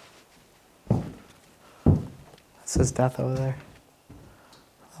quick. It says death over there.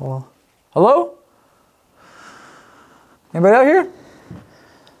 Oh, well. Hello? Anybody out here?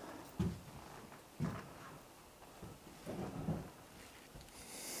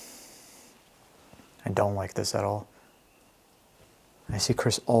 I don't like this at all. I see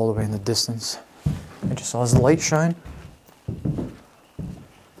Chris all the way in the distance. I just saw his light shine.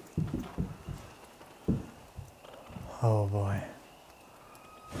 Oh boy.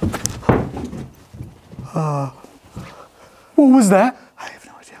 What was that? I have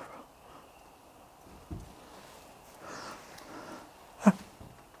no idea, bro.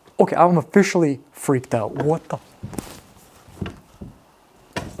 Okay, I'm officially freaked out. What the?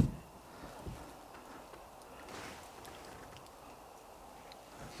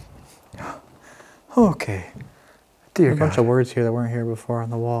 Okay. Dear a bunch of words here that weren't here before on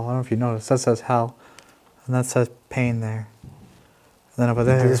the wall. I don't know if you noticed. That says hell, and that says pain there. And then over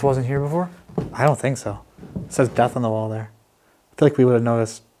there. This wasn't here before? I don't think so. It says death on the wall there. I feel like we would have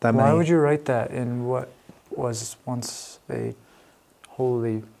noticed that many. Why would you write that in what was once a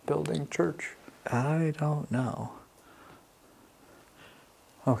holy building church? I don't know.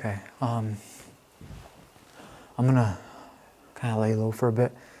 Okay, I'm gonna kind of lay low for a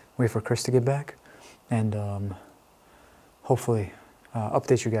bit, wait for Chris to get back, and hopefully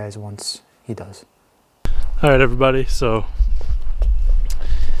update you guys once he does. All right, everybody. So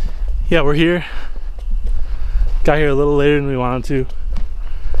yeah, we're here. Got here a little later than we wanted to.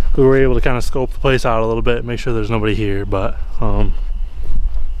 We were able to kind of scope the place out a little bit, make sure there's nobody here, but don't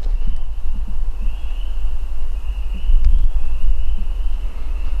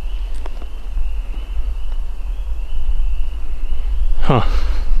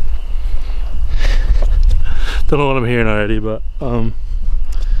know what I'm hearing already, but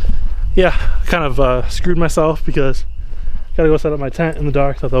yeah, I kind of screwed myself because gotta go set up my tent in the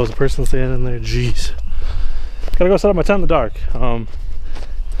dark. Thought that was a person standing in there. Jeez, gotta go set up my tent in the dark.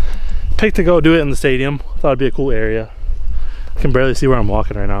 Picked to go do it in the stadium. Thought it'd be a cool area. I can barely see where I'm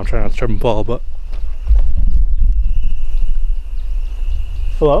walking right now. I'm trying not to trip and fall, but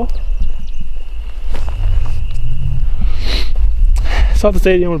hello. Thought the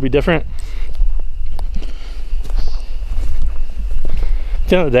stadium would be different. At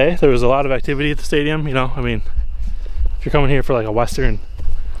the end of the day, there was a lot of activity at the stadium, you know. I mean, if you're coming here for like a Western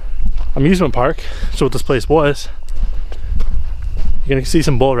amusement park, that's what this place was, you're gonna see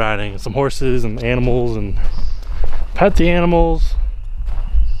some bull riding and some horses and animals and pet the animals.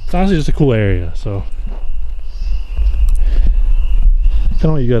 It's honestly just a cool area, so I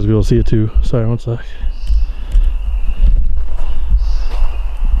don't want you guys to be able to see it too. Sorry, one sec.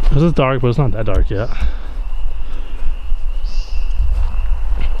 This is dark, but it's not that dark yet.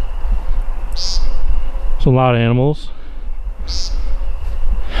 It's a lot of animals.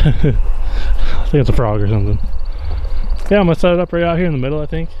 I think it's a frog or something. Yeah, I'm gonna set it up right out here in the middle, I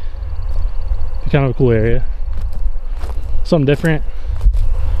think. Be kind of a cool area. Something different.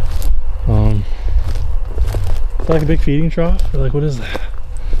 Is that like a big feeding trough? Or like, what is that?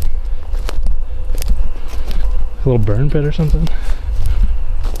 A little burn pit or something?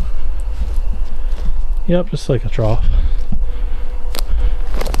 Yep, just like a trough.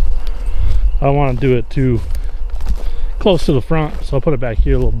 I don't want to do it too close to the front, so I'll put it back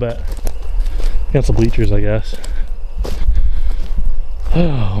here a little bit against the bleachers, I guess.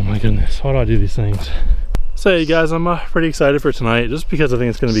 Oh my goodness, why do I do these things? So you guys, I'm pretty excited for tonight, just because I think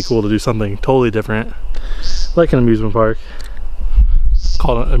it's going to be cool to do something totally different, like an amusement park.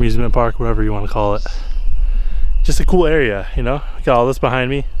 Call it an amusement park, whatever you want to call it. Just a cool area, you know. Got all this behind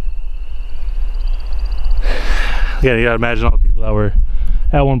me. Again, you gotta imagine all the people that were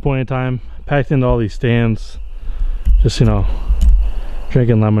at one point in time packed into all these stands, just, you know,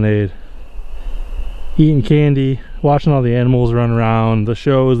 drinking lemonade, eating candy, watching all the animals run around, the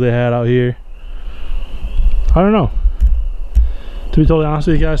shows they had out here. I don't know, to be totally honest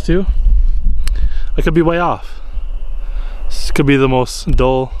with you guys too, I could be way off. This could be the most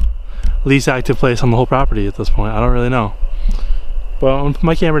dull, least active place on the whole property at this point. I don't really know, but I'm gonna put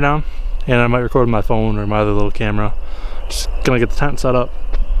my camera down and I might record with my phone or my other little camera. Just gonna get the tent set up,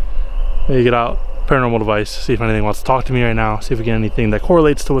 maybe get out paranormal device, see if anything wants to talk to me right now, see if we get anything that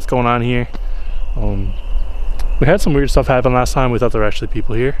correlates to what's going on here. We had some weird stuff happen last time. We thought there were actually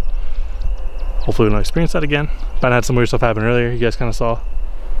people here. Hopefully we don't experience that again. But I had some weird stuff happen earlier, you guys kind of saw.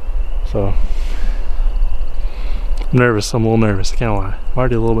 So I'm nervous, I'm a little nervous, I can't lie. I'm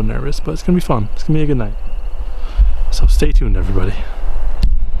already a little bit nervous, but it's gonna be fun. It's gonna be a good night. So stay tuned, everybody.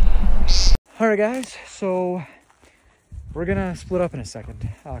 All right, guys, so we're gonna split up in a second.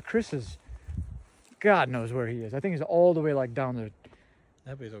 Chris is, God knows where he is. I think he's all the way like down there.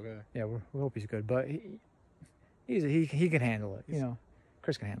 That he's okay. Yeah, we hope he's good, but he can handle it. You know,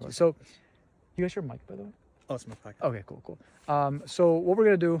 Chris can handle it. So, you got your mic, by the way? Oh, it's my pocket. Okay, cool. So what we're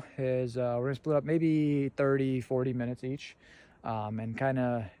gonna do is we're gonna split up maybe 30-40 minutes each, and kind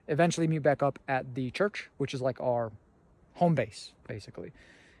of eventually meet back up at the church, which is like our home base, basically.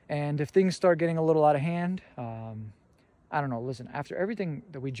 And if things start getting a little out of hand, I don't know, listen, after everything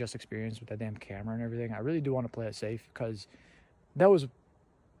that we just experienced with that damn camera and everything, I really do want to play it safe, because that was...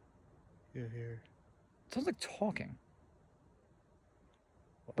 You're here. It sounds like talking.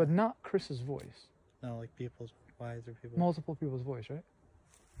 But not Chris's voice. No, like people's, wiser people. Multiple people's voice, right?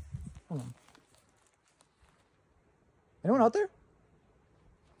 Hold on. Anyone out there?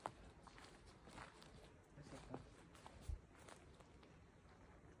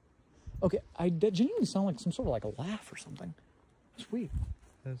 Okay, that genuinely sound like some sort of like a laugh or something. It's weird.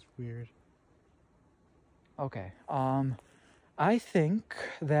 That's weird. Okay, I think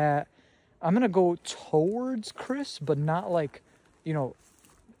that I'm gonna go towards Chris, but not like, you know,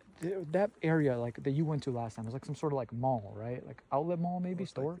 that area like that you went to last time. It was like some sort of like mall, right? Like outlet mall, maybe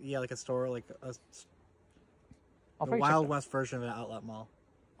store. Like, yeah, like a store, like I'll the probably check Wild that. West version of an outlet mall.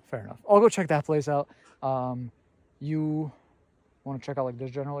 Fair enough. I'll go check that place out. You want to check out like this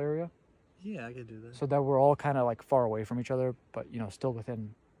general area, Yeah, I could do that. so that we're all kind of like far away from each other, but you know, still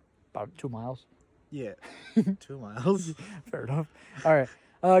within about 2 miles. Yeah, 2 miles. Fair enough. All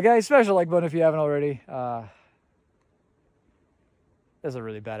right, guys, smash the like button if you haven't already. That's a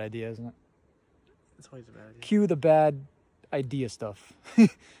really bad idea, isn't it? It's always a bad idea. Cue the bad idea stuff.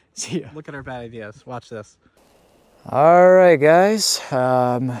 See ya. Look at our bad ideas. Watch this. All right, guys.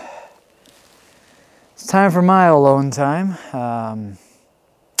 It's time for my alone time. I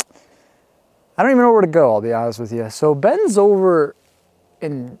don't even know where to go, I'll be honest with you. So Ben's over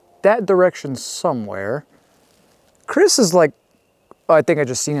in that direction somewhere. Chris is like, oh, I think I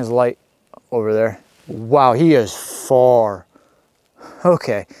just seen his light over there. Wow, he is far.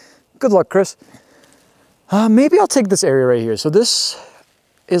 Okay, good luck, Chris. Maybe I'll take this area right here. So this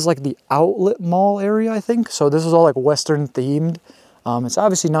is like the outlet mall area, I think. So this is all like Western themed. It's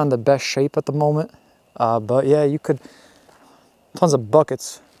obviously not in the best shape at the moment. But yeah, you could, tons of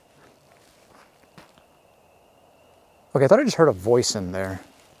buckets. Okay, I thought I just heard a voice in there.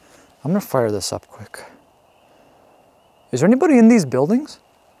 I'm gonna fire this up quick. Is there anybody in these buildings?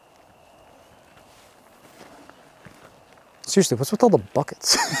 Seriously, what's with all the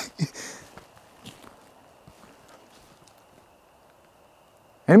buckets?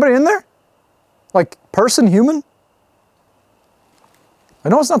 Anybody in there? Like, person, human? I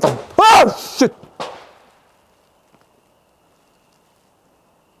know it's not the... Oh, shit!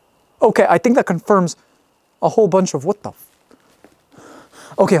 Okay, I think that confirms a whole bunch of what the...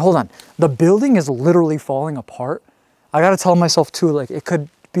 Okay, hold on. The building is literally falling apart. I gotta tell myself too, like, it could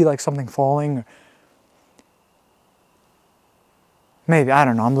be like something falling. Or... Maybe, I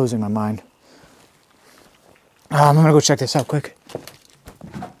don't know, I'm losing my mind. I'm gonna go check this out quick.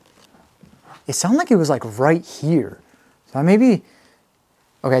 It sounded like it was like right here. So maybe,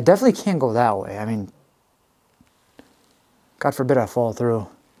 okay, I definitely can't go that way. I mean, God forbid I fall through.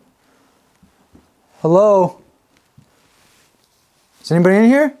 Hello? Is anybody in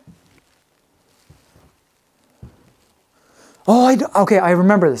here? Oh, okay, I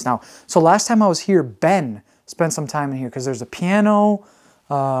remember this now. So last time I was here, Ben spent some time in here because there's a piano.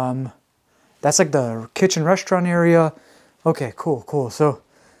 That's like the kitchen restaurant area. Okay, cool, cool. So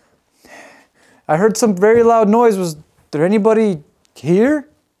I heard some very loud noise. Was there anybody here?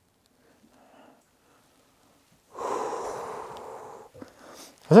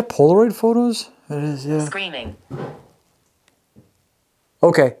 Is that Polaroid photos? It is, yeah. Screaming.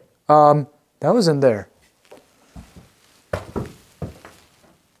 Okay, that was in there.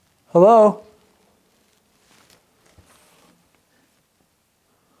 Hello?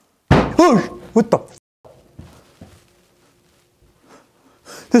 Oh, what the f?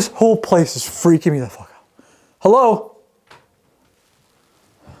 This whole place is freaking me the fuck out. Hello?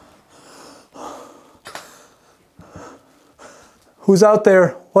 Who's out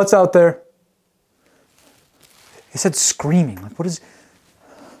there? What's out there? He said screaming. Like, what is...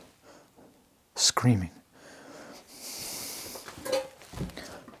 Screaming.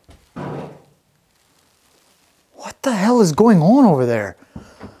 What the hell is going on over there?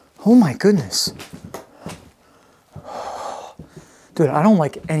 Oh my goodness. Dude, I don't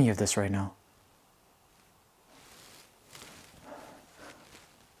like any of this right now.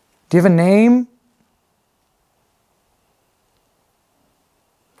 Do you have a name?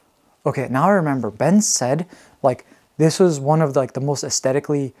 Okay, now I remember. Ben said, like, this was one of like the most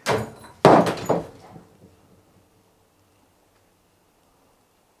aesthetically...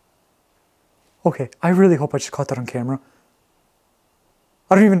 Okay, I really hope I just caught that on camera.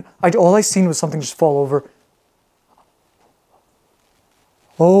 I don't even... all I seen was something just fall over.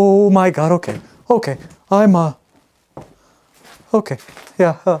 Oh my God, okay. Okay, I'm, okay,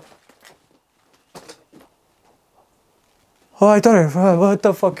 yeah, Oh, I thought what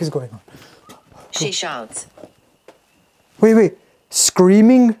the fuck is going on? She shouts. Wait.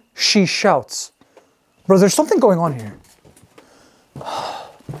 Screaming, she shouts. Bro, there's something going on here.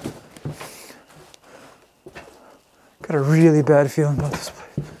 Got a really bad feeling about this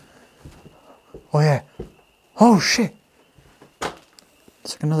place. Oh yeah. Oh shit.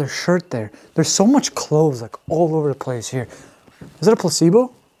 It's like another shirt there. There's so much clothes like all over the place here. Is it a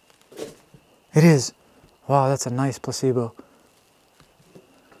placebo? It is. Wow, that's a nice placebo.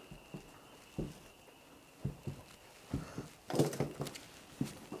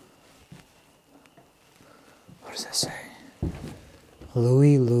 What does that say?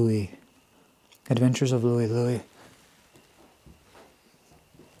 Louie Louie. Adventures of Louie Louie.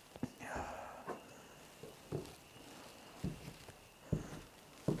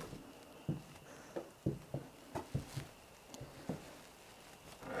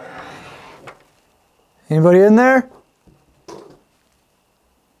 Anybody in there?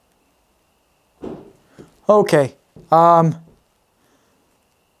 Okay.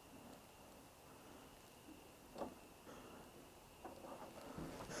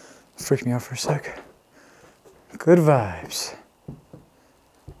 Freaked me out for a sec. Good vibes.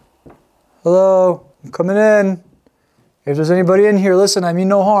 Hello, I'm coming in. If there's anybody in here, listen, I mean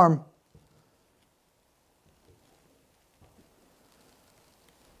no harm.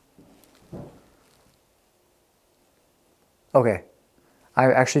 Okay.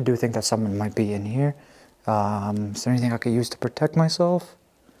 I actually do think that someone might be in here. Is there anything I could use to protect myself?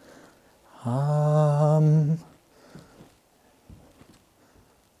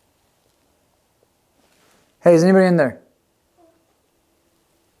 Hey, is anybody in there?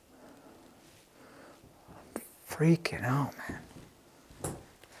 Freaking out, man.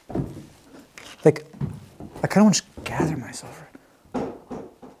 Like, I kind of want to just gather myself.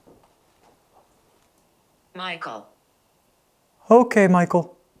 Michael. Okay,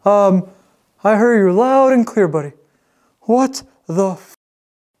 Michael. I heard you loud and clear, buddy. What the f...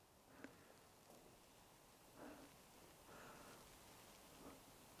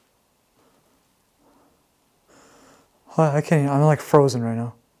 I can't even, I'm like frozen right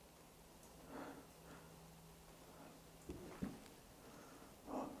now.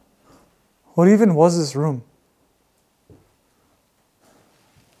 What even was this room?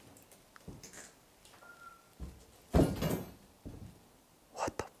 What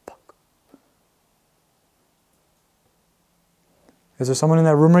the fuck? Is there someone in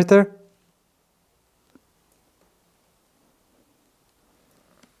that room right there?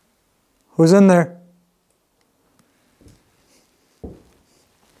 Who's in there?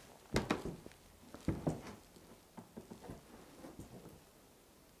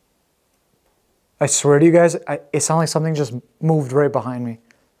 I swear to you guys, it sounded like something just moved right behind me.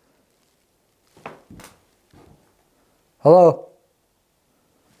 Hello?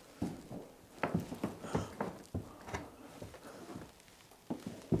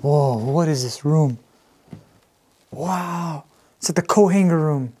 Whoa, what is this room? Wow, it's like the coat hanger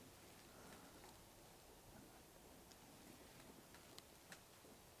room.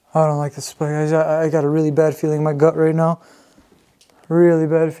 I don't like this place. I got a really bad feeling in my gut right now. Really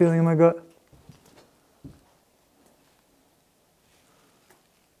bad feeling in my gut.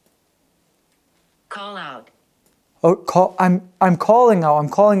 Call out. Oh, I'm calling out. I'm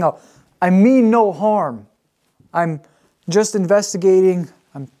calling out. I mean no harm. I'm just investigating.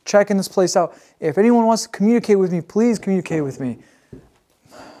 I'm checking this place out. If anyone wants to communicate with me, please communicate with me.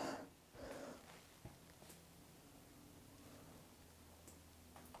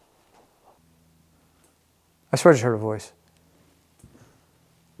 I swear I just heard a voice.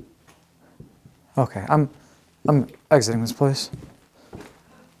 Okay, I'm exiting this place.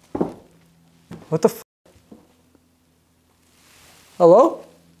 What the f... Hello?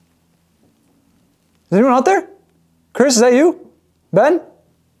 Is anyone out there? Chris, is that you? Ben?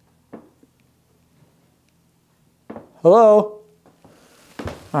 Hello?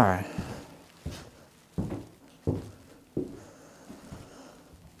 All right.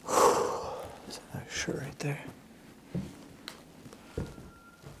 There's another shirt right there.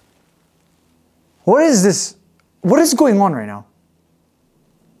 What is this? What is going on right now?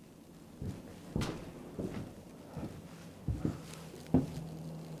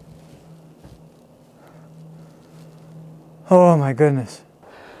 Oh my goodness.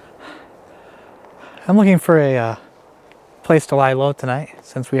 I'm looking for a place to lie low tonight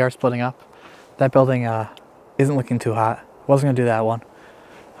since we are splitting up. That building isn't looking too hot. Wasn't gonna do that one.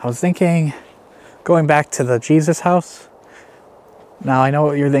 I was thinking going back to the Jesus house. Now I know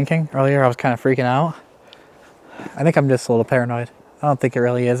what you're thinking. Earlier I was kind of freaking out. I think I'm just a little paranoid. I don't think it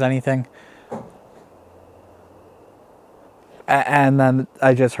really is anything. And then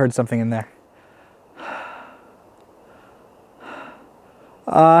I just heard something in there.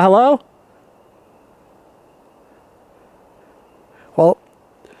 Hello? Well,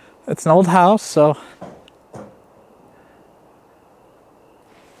 it's an old house, so...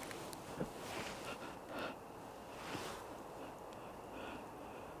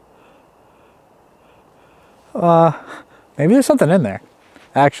 maybe there's something in there,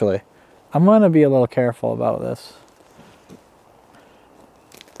 actually. I'm going to be a little careful about this.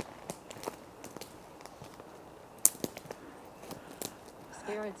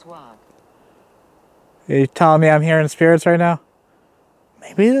 Spirits walk. Are you telling me I'm hearing spirits right now?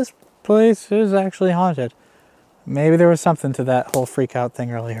 Maybe this place is actually haunted. Maybe there was something to that whole freak out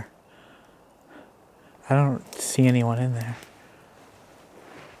thing earlier. I don't see anyone in there.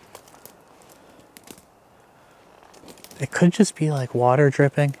 It could just be like water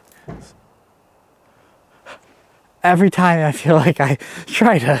dripping. Every time I feel like I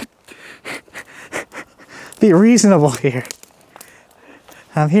try to be reasonable here,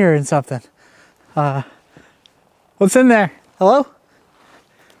 I'm hearing something. What's in there? Hello?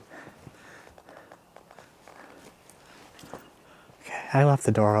 Okay, I left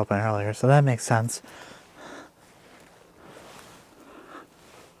the door open earlier, so that makes sense.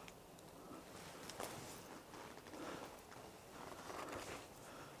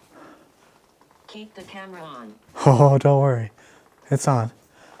 Keep the camera on. Oh, don't worry. It's on.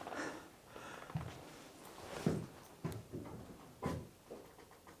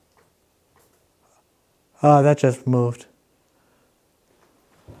 Oh, that just moved.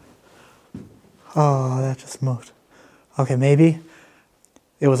 Oh, that just moved. Okay, maybe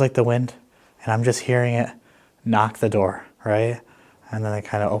it was like the wind, and I'm just hearing it knock the door, right? And then it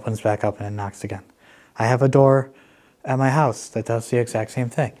kind of opens back up and it knocks again. I have a door at my house that does the exact same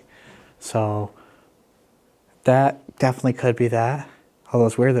thing. So that definitely could be that. Although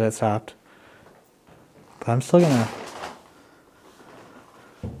it's weird that it stopped. But I'm still gonna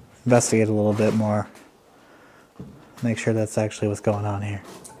investigate a little bit more. Make sure that's actually what's going on here.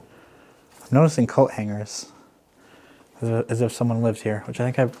 I'm noticing coat hangers. As if someone lived here, which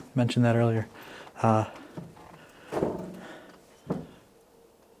I think I mentioned that earlier.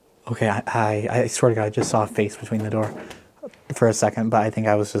 Okay, I swear to God, I just saw a face between the door for a second, but I think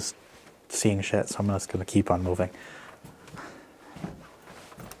I was just seeing shit, so I'm just gonna keep on moving.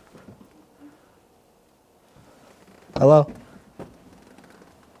 Hello?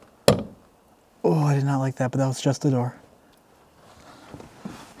 Oh, I did not like that, but that was just the door.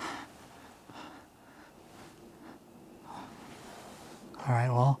 All right,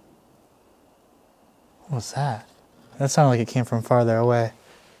 well, what was that? That sounded like it came from farther away.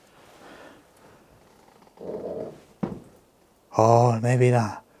 Oh, maybe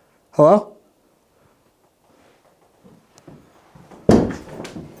not. Hello?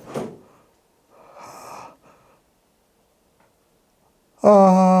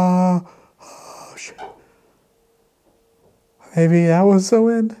 Oh, shit. Maybe that was the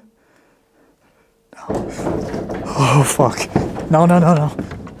wind? No. Oh, fuck. No, no, no, no.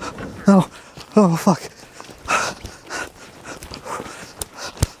 No. Oh, fuck.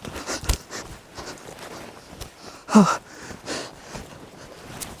 Oh.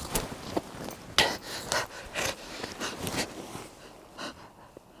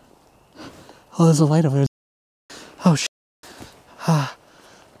 Oh, there's a light over there. Oh, shit. Ah.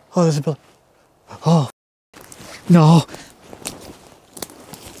 Oh, there's a building. Oh. No.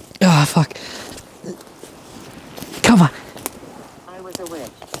 Ah, fuck. Come on. I was a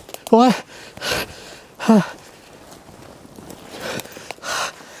witch. What?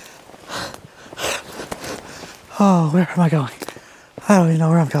 Oh, where am I going? I don't even know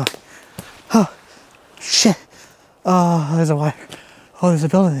where I'm going. Oh, shit. Oh, there's a wire. Oh, there's a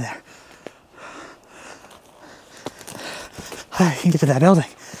building there. I can get to that building.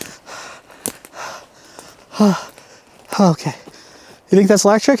 Oh, okay. You think that's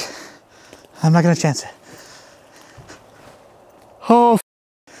electric? I'm not gonna chance it. Oh,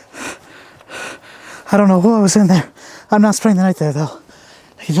 I don't know what was in there. I'm not spending the night there, though.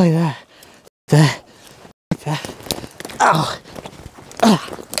 I can tell you that. That. Ow. Ah.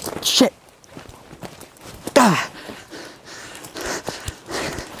 Shit. Ah.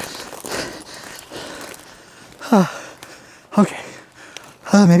 Okay.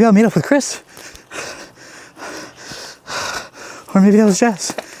 Maybe I'll meet up with Chris. Or maybe that was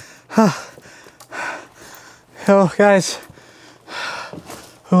Jess. Yo, guys.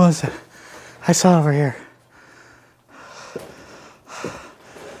 Who was it? I saw it over here.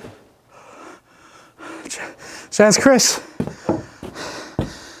 Jazz, Chris.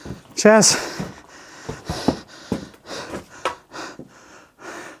 Jazz.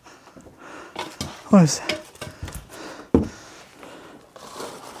 What is that?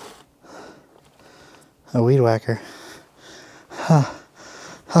 A weed whacker. Huh.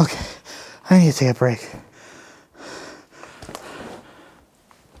 Okay. I need to take a break.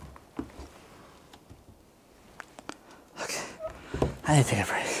 Okay. I need to take a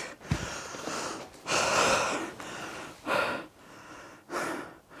break.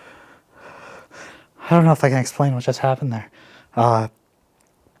 I don't know if I can explain what just happened there.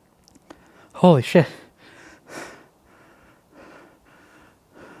 Holy shit.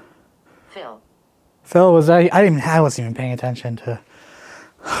 Phil. Phil, was that? I wasn't even paying attention to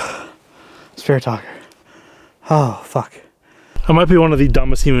Spirit Talker. Oh, fuck. I might be one of the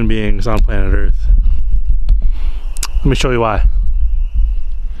dumbest human beings on planet Earth. Let me show you why.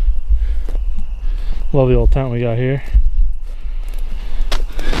 Love the old tent we got here.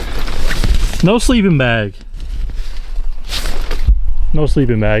 No sleeping bag. No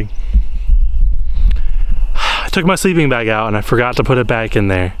sleeping bag. I took my sleeping bag out and I forgot to put it back in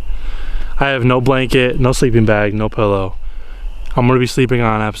there. I have no blanket, no sleeping bag, no pillow. I'm gonna be sleeping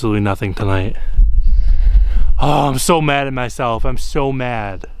on absolutely nothing tonight. Oh, I'm so mad at myself. I'm so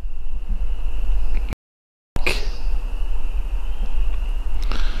mad.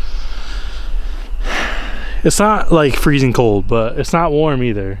 It's not like freezing cold, but it's not warm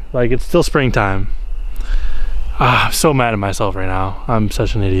either. Like, it's still springtime. I'm so mad at myself right now. I'm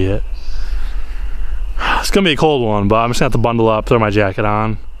such an idiot. It's gonna be a cold one, but I'm just gonna have to bundle up, throw my jacket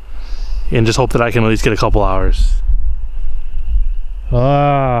on, and just hope that I can at least get a couple hours.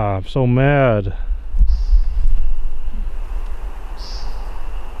 I'm so mad.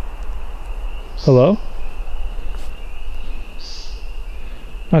 Hello?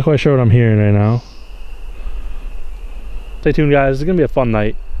 Not quite sure what I'm hearing right now. Stay tuned, guys. It's gonna be a fun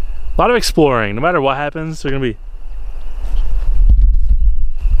night. A lot of exploring. No matter what happens, there's gonna be...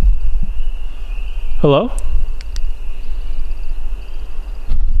 Hello?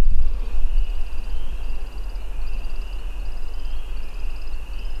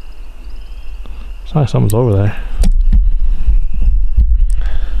 It's like someone's over there.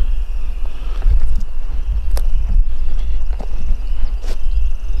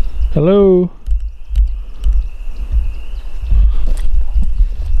 Hello?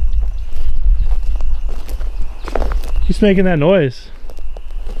 Keeps making that noise.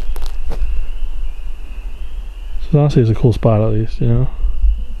 So honestly, it's a cool spot at least, you know?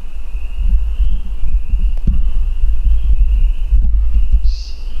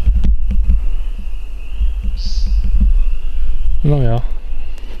 Oh yeah.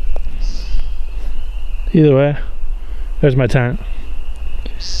 Either way, there's my tent.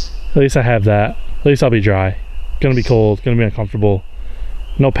 At least I have that. At least I'll be dry. Gonna be cold, gonna be uncomfortable.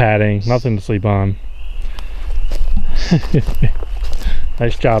 No padding, nothing to sleep on.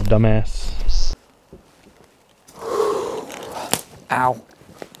 Nice job, dumbass. Ow.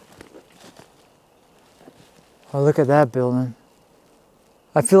 Oh, look at that building.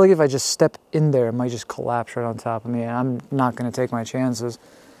 I feel like if I just step in there, it might just collapse right on top of me. And I'm not going to take my chances.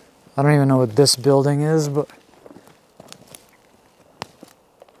 I don't even know what this building is, but...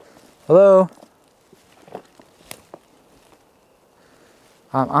 Hello?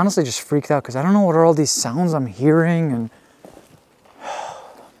 I'm honestly just freaked out because I don't know what are all these sounds I'm hearing and...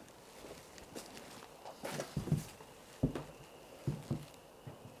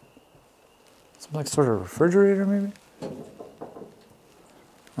 Some like sort of refrigerator maybe?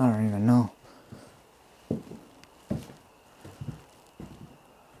 I don't even know.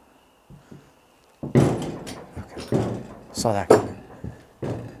 Okay. Saw that coming.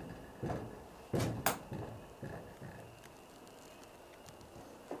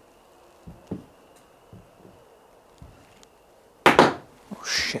 Oh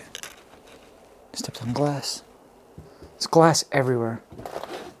shit. Stepped on glass. There's glass everywhere.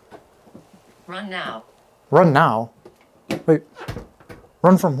 Run now. Run now? Wait.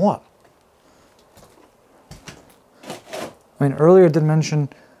 Run from what? I mean, earlier it did mention...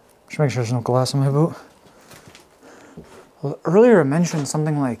 Just make sure there's no glass on my boot. Well, earlier it mentioned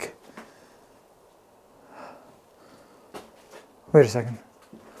something like... Wait a second.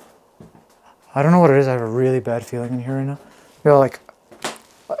 I don't know what it is. I have a really bad feeling in here right now. You know, like...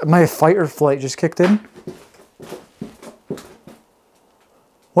 My fight or flight just kicked in.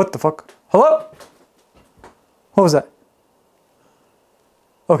 What the fuck? Hello? What was that?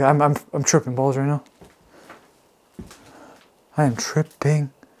 Okay, I'm tripping balls right now. I am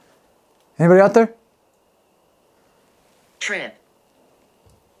tripping. Anybody out there? Trip.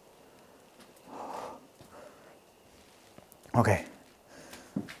 Okay.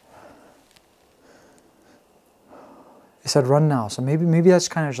 It said run now, so maybe that's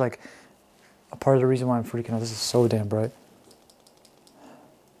kind of like a part of the reason why I'm freaking out. This is so damn bright.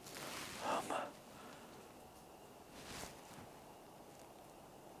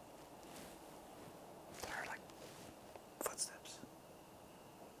 Footsteps.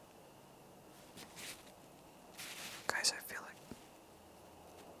 Guys, I feel like...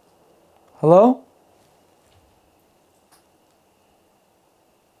 Hello?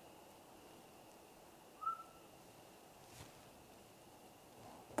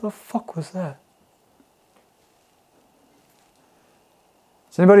 What the fuck was that?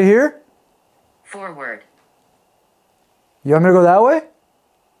 Is anybody here? Forward. You want me to go that way?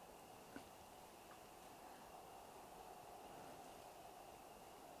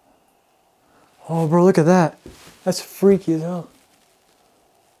 Oh, bro, look at that. That's freaky as hell.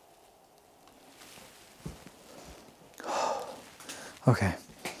 Okay.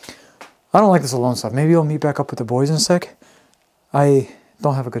 I don't like this alone stuff. Maybe I'll meet back up with the boys in a sec. I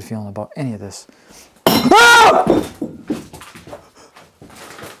don't have a good feeling about any of this. Ah!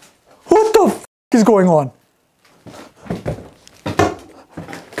 What the f is going on?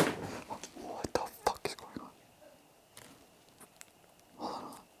 What the fuck is going on? Hold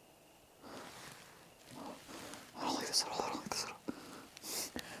on. I don't like this at all. I don't like this at all.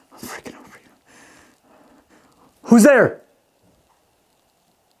 I'm freaking out for you. Who's there?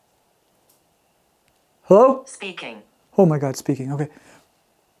 Hello? Speaking. Oh my God, speaking. Okay.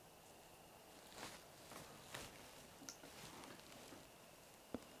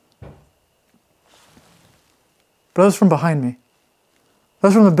 But that was from behind me. That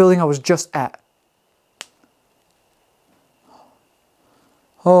was from the building I was just at.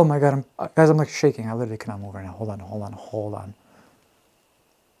 Oh my God, guys, I'm like shaking. I literally cannot move right now. Hold on, hold on, hold on.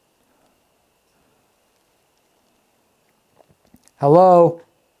 Hello?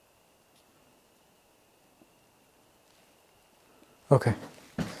 Okay.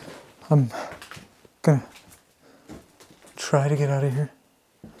 I'm gonna try to get out of here.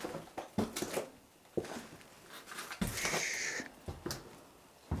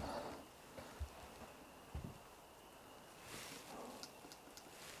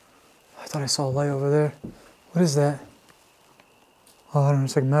 I thought I saw a light over there. What is that? Oh, I don't know,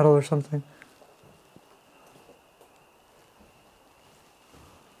 it's like metal or something.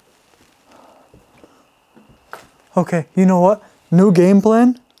 Okay, you know what? New game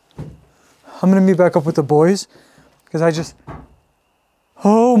plan. I'm gonna meet back up with the boys because I just,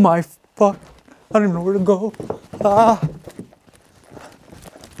 oh my fuck, I don't even know where to go. Ah.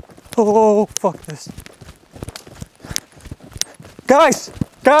 Oh, fuck this. Guys,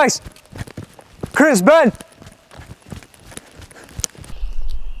 guys, Chris, Ben.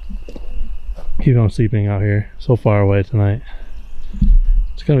 Keep on sleeping out here, so far away tonight.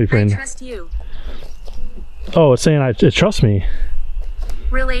 It's gonna be pretty. I trust you. Oh, it's saying it trusts me.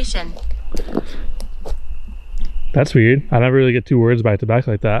 Relation. That's weird. I never really get two words back to back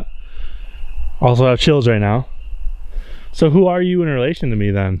like that. Also, I have chills right now. So who are you in relation to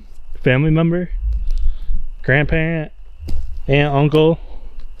me then? Family member? Grandparent? Aunt, uncle?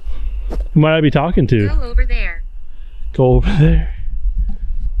 Who might I be talking to? Go over there. Go over there.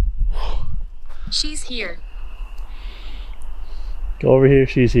 She's here. Go over here,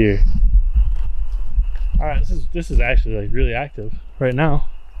 she's here. Alright, this is actually like really active right now.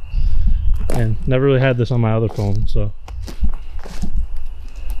 And never really had this on my other phone, so.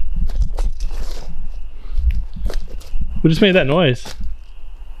 Who just made that noise?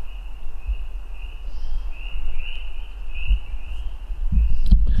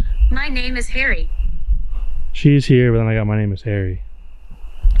 My name is Harry. She's here, but then I got my name is Harry.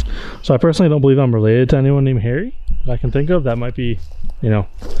 So I personally don't believe I'm related to anyone named Harry that I can think of that might be, you know,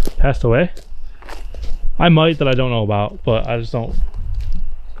 passed away. I might that I don't know about, but I just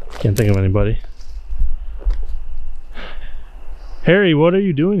can't think of anybody. Harry, what are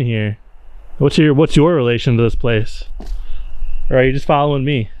you doing here? What's your relation to this place? Or are you just following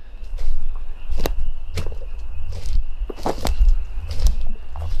me?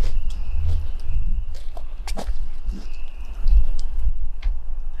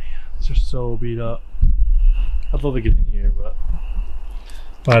 These are so beat up. I'd love to get in here, but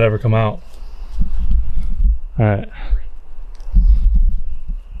might ever come out. Alright.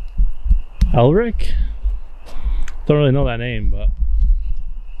 Elric? Don't really know that name, but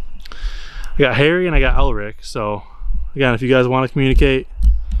I got Harry and I got Elric, so again, if you guys want to communicate,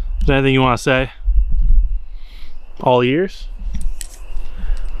 if there's anything you want to say, all ears.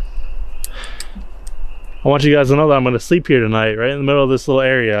 I want you guys to know that I'm going to sleep here tonight, right in the middle of this little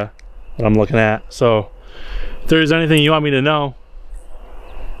area that I'm looking at. So if there's anything you want me to know,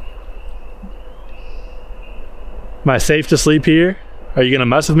 am I safe to sleep here? Are you going to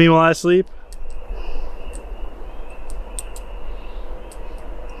mess with me while I sleep?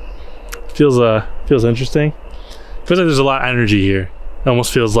 Feels interesting. Feels like there's a lot of energy here. It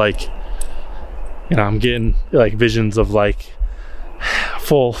almost feels like, you know, I'm getting like visions of like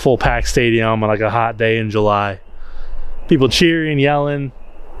full packed stadium on like a hot day in July. People cheering, yelling,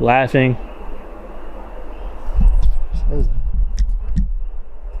 laughing.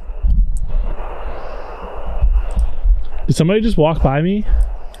 Did somebody just walk by me?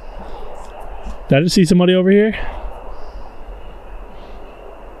 Did I just see somebody over here?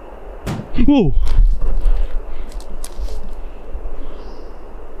 Whoa!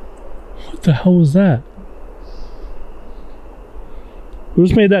 What the hell was that? Who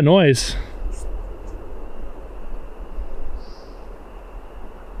just made that noise?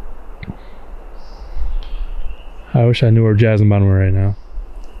 I wish I knew where Jazz and Ben were right now.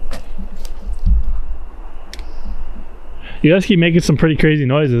 You guys keep making some pretty crazy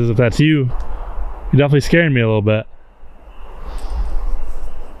noises. If that's you, you're definitely scaring me a little bit.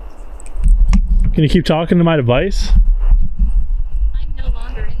 Can you keep talking to my device? I'm no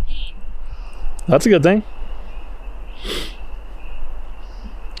longer in pain. That's a good thing.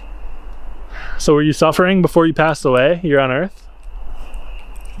 So were you suffering before you passed away here on Earth?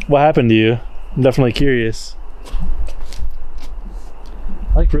 What happened to you? I'm definitely curious.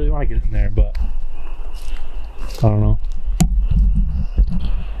 I like really want to get in there, but I don't know.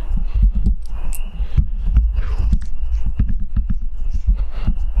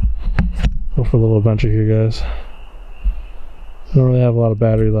 Go for a little adventure here, guys. I don't really have a lot of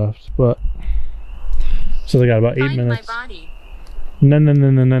battery left, but so I got about 8 Find minutes. my body. No,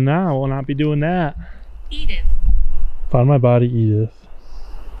 I will not be doing that. Edith. Find my body, Edith.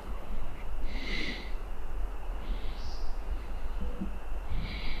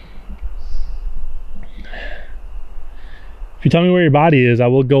 If you tell me where your body is, I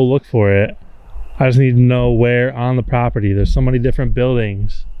will go look for it. I just need to know where on the property. There's so many different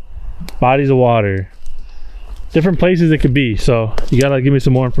buildings, bodies of water, different places it could be. So you gotta give me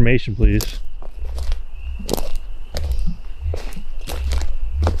some more information, please.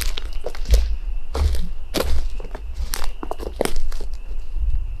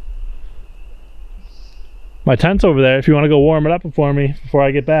 My tent's over there. If you want to go warm it up for me before I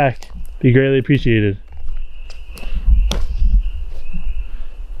get back, be greatly appreciated.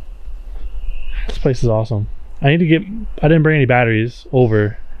 This place is awesome. I didn't bring any batteries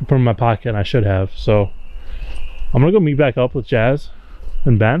over. I put them in my pocket and I should have. So I'm gonna go meet back up with Jazz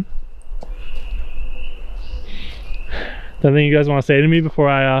and Ben. Anything you guys want to say to me before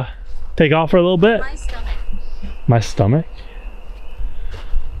I take off for a little bit? My stomach. My stomach?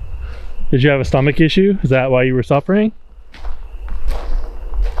 Did you have a stomach issue? Is that why you were suffering?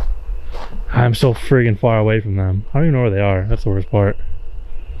 I'm so friggin' far away from them. I don't even know where they are. That's the worst part.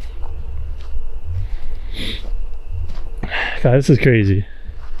 God, this is crazy.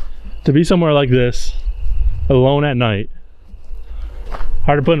 To be somewhere like this, alone at night,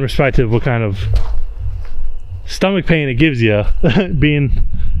 hard to put in perspective what kind of stomach pain it gives you, being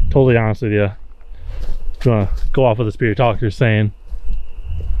totally honest with you. If you want to go off what the spirit talker is saying.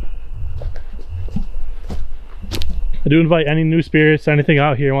 I do invite any new spirits, anything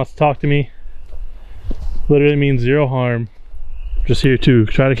out here wants to talk to me. Literally means zero harm. Just here to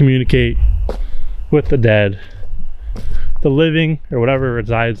try to communicate with the dead, the living, or whatever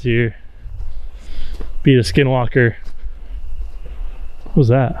resides here. Be it a skinwalker. What was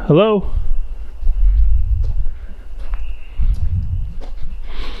that? Hello?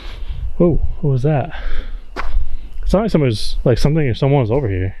 Whoa, what was that? It sounded like something or someone was over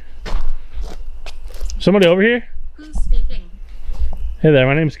here. Somebody over here? Who's speaking? Hey there,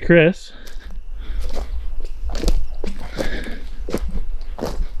 my name's Chris.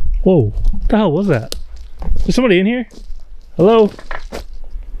 Whoa, what the hell was that? Is somebody in here? Hello?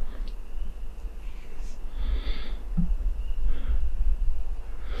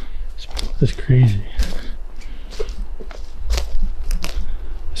 That's crazy.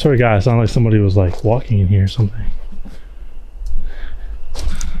 I swear to God, it sounded like somebody was like walking in here or something.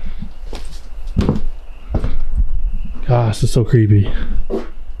 Gosh, this is so creepy.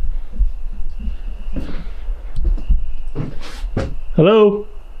 Hello?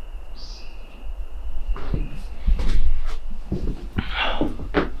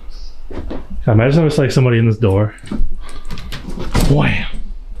 God, imagine there's like somebody in this door. Wham!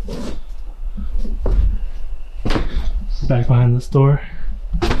 Back behind this door.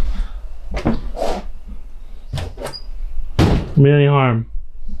 Don't mean any harm.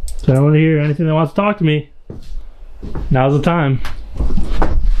 So I don't want to hear anything that wants to talk to me. Now's the time.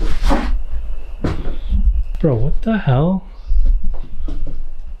 Bro, what the hell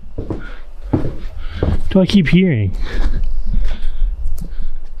do I keep hearing?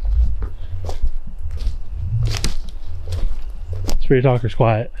 Spirit talker's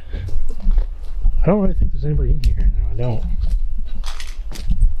quiet. I don't really think there's anybody in here right now. I don't.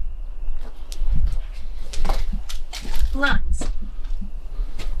 Lungs.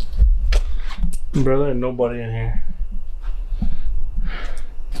 Brother, there's nobody in here.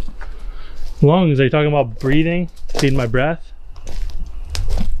 Lungs, are you talking about breathing? Feeding my breath?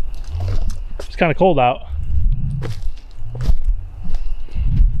 It's kind of cold out.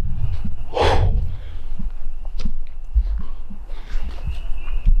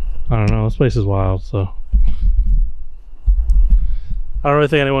 this place is wild, so. I don't really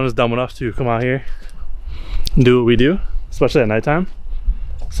think anyone is dumb enough to come out here and do what we do, especially at nighttime.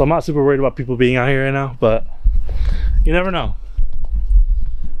 So I'm not super worried about people being out here right now, but you never know.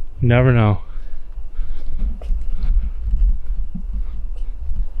 You never know.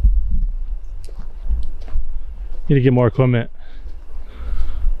 Need to get more equipment.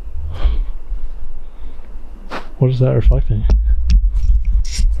 What is that reflecting?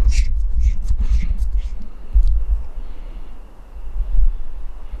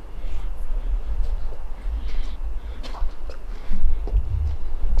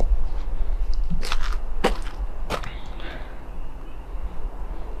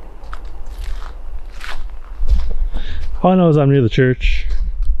 All I know is I'm near the church.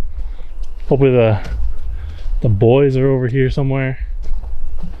 Hopefully the boys are over here somewhere.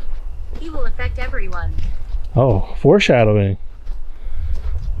 He will affect everyone. Oh, foreshadowing.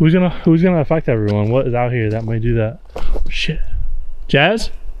 Who's gonna affect everyone? What is out here that might do that? Shit. Jazz?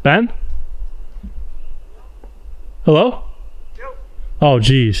 Ben? Hello? Yep. Oh,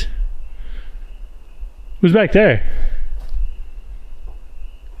 jeez. Who's back there?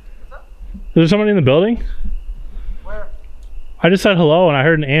 Is there somebody in the building? Where? I just said hello and I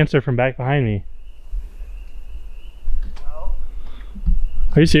heard an answer from back behind me. No.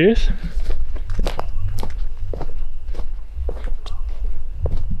 Are you serious?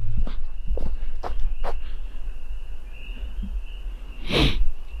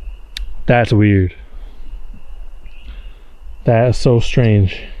 That's weird. That is so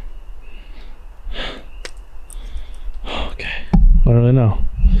strange. Okay. I don't really know.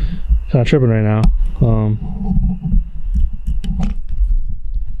 Kind of tripping right now.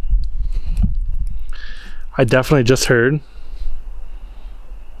 I definitely just heard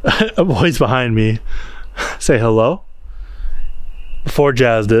a voice behind me say hello before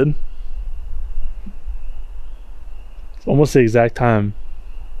Jazz did. It's almost the exact time.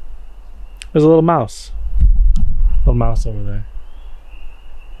 There's a little mouse. Little mouse over there.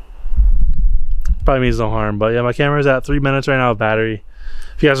 Probably means no harm, but yeah, my camera is at 3 minutes right now of battery.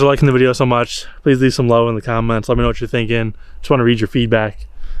 If you guys are liking the video so much, please leave some love in the comments. Let me know what you're thinking. Just want to read your feedback.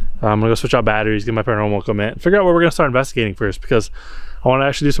 I'm gonna go switch out batteries, get my paranormal equipment, figure out what we're gonna start investigating first, because I want to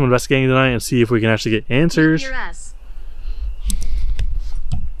actually do some investigating tonight and see if we can actually get answers. Hear us.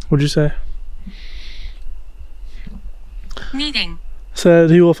 What'd you say? Meeting. Said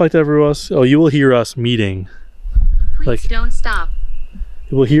he will affect everyone. Oh, you will hear us meeting. Please Like- don't stop.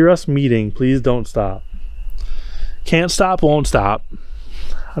 You will hear us meeting. Please don't stop. Can't stop, won't stop.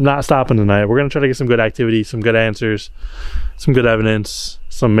 I'm not stopping tonight. We're gonna try to get some good activity, some good answers, some good evidence,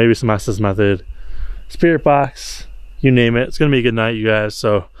 maybe some Estes method, spirit box, you name it. It's gonna be a good night, you guys.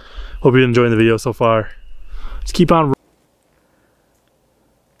 So hope you're enjoying the video so far. Let's keep on.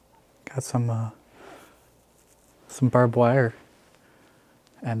 Got some barbed wire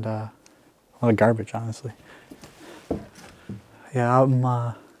and a lot of garbage, honestly. Yeah, I'm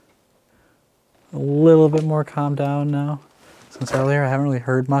a little bit more calmed down now since earlier. I haven't really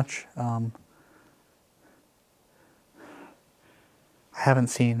heard much. I haven't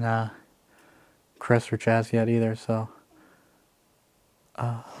seen Chris or Jazz yet either, so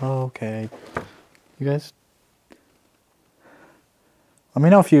okay. You guys, let me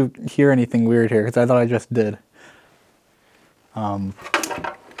know if you hear anything weird here, because I thought I just did.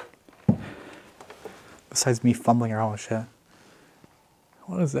 Besides me fumbling around with shit.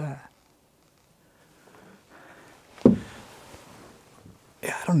 What is that?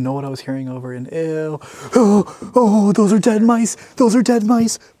 Yeah, I don't know what I was hearing over in. Ew. Oh, those are dead mice. Those are dead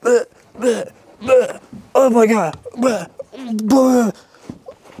mice. Bleh, bleh, bleh. Oh my god. Bleh, bleh.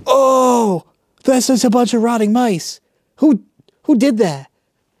 Oh, that's just a bunch of rotting mice. Who did that?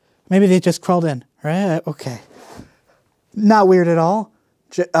 Maybe they just crawled in, right? Okay. Not weird at all.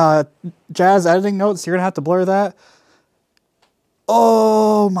 Jazz editing notes, you're gonna have to blur that.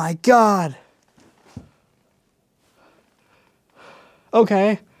 Oh my god.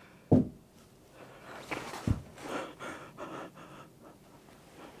 Okay.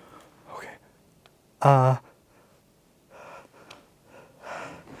 Okay.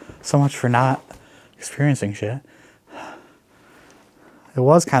 So much for not experiencing shit. It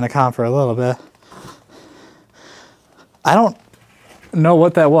was kind of calm for a little bit. I don't know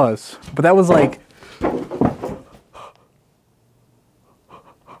what that was, but that was like...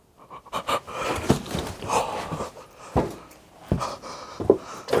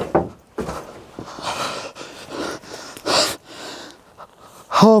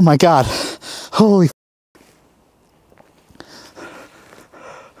 Oh my god. Holy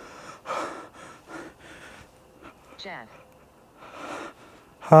Jeff.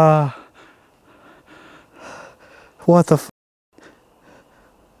 What the f?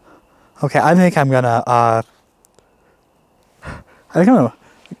 Okay, I think I'm gonna,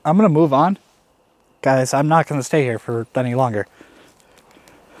 I'm gonna move on. Guys, I'm not gonna stay here for any longer.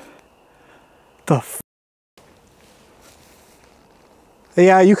 The f?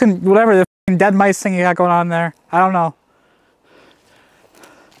 Yeah, you can, whatever, the f***ing dead mice thing you got going on there. I don't know.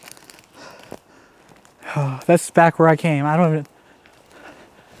 Oh, that's back where I came. I don't even,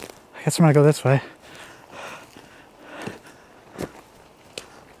 I guess I'm gonna go this way.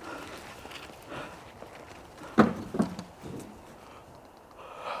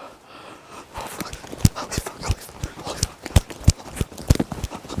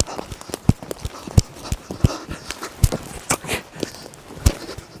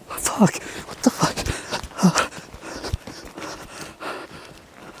 Fuck. What the fuck?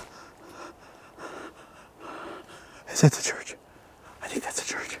 Is that the church? I think that's the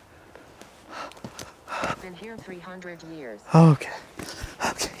church. Been here 300 years. Okay.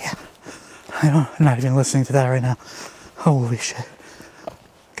 Okay, yeah. I'm not even listening to that right now. Holy shit.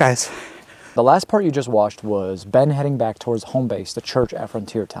 Guys. The last part you just watched was Ben heading back towards home base, the church at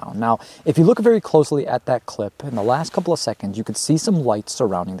Frontier Town. Now, if you look very closely at that clip, in the last couple of seconds, you could see some lights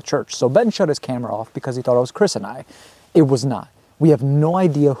surrounding the church. So Ben shut his camera off because he thought it was Chris and I. It was not. We have no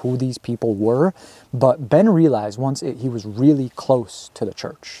idea who these people were, but Ben realized he was really close to the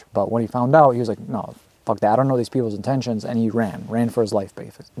church. But when he found out, he was like, no, fuck that, I don't know these people's intentions, and he ran for his life,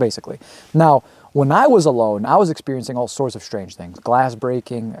 basically. Now, when I was alone, I was experiencing all sorts of strange things. Glass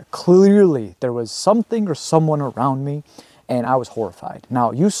breaking, clearly there was something or someone around me, and I was horrified.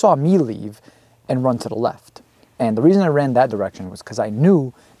 Now, you saw me leave and run to the left. And the reason I ran that direction was because I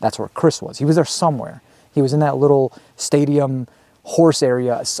knew that's where Chris was. He was there somewhere. He was in that little stadium horse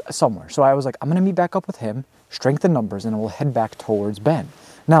area somewhere. So I was like, I'm gonna meet back up with him, strengthen numbers, and we'll head back towards Ben.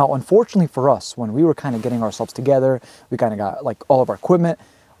 Now, unfortunately for us, when we were kind of getting ourselves together, we kind of got like all of our equipment,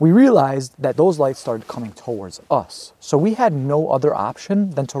 we realized that those lights started coming towards us. So we had no other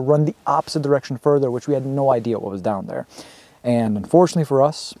option than to run the opposite direction further, which we had no idea what was down there. And unfortunately for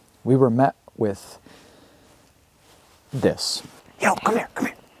us, we were met with this. Yo, come here, come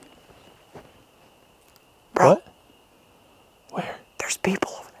here. Bro. What? Where? There's people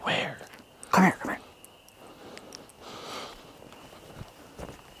over there. Where? Come here, come here.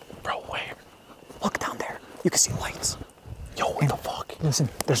 Bro, where? Look down there. You can see lights. Yo, what the fuck? Listen,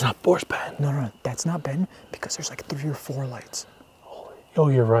 There's not Boris Ben. no, that's not Ben because there's like 3 or 4 lights. Yo,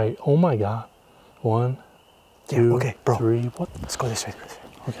 you're right. Oh my god. 1, 2, Yeah, okay, bro. 3. What? Let's go this way.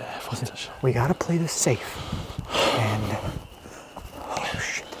 Okay, fuck this shit. We gotta play this safe. And oh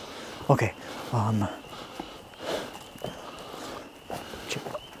shit. Okay.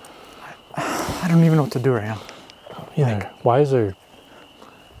 I don't even know what to do right now. Either. Why is there?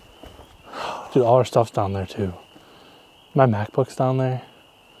 Dude, all our stuff's down there too. My MacBook's down there.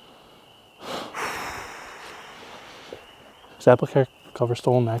 Does Apple cover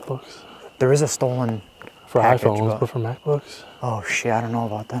stolen MacBooks? There is a stolen For package, iPhones, but for MacBooks? oh shit, I don't know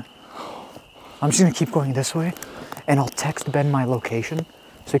about that. I'm just gonna keep going this way, and I'll text Ben my location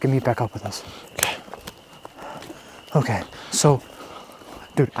so he can meet back up with us. Okay. Okay, so,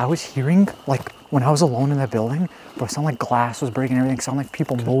 dude, I was hearing, like, when I was alone in that building, but it sounded like glass was breaking and everything, it sounded like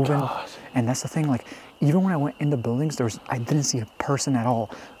people moving. God. And that's the thing, like, even when I went into buildings, I didn't see a person at all.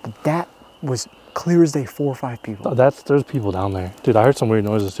 But that was clear as day, 4 or 5 people. There's people down there. Dude, I heard some weird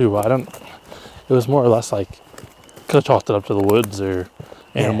noises too, but it was more or less like, could have chalked it up to the woods or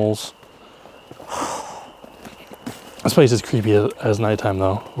animals. This place is creepy as nighttime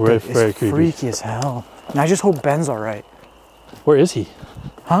though. Very, Dude, very it's creepy. freaky as hell. And I just hope Ben's all right. Where is he?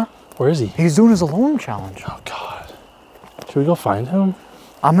 Huh? Where is he? He's doing his alone challenge. Oh God. Should we go find him?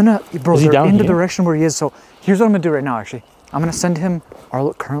 I'm gonna, bro, Is he they're down in the here? direction where he is. So here's what I'm gonna do right now, actually. I'm gonna send him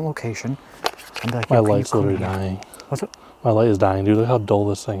our current location. And be like, My yo, can you light's come literally here? dying. What's up? My light is dying, dude. Look how dull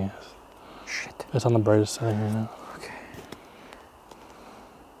this thing is. Shit. It's on the brightest setting right now. Okay.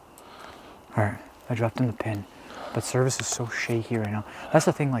 All right, I dropped in the pin, but service is so shaky right now. That's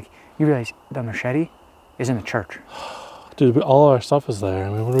the thing, like, you realize the machete is in the church. Dude, all our stuff is there. I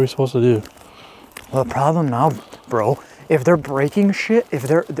mean, what are we supposed to do? Well, the problem now, bro, if they're breaking shit, if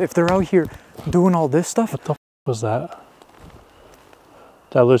they're out here doing all this stuff. What the f was that?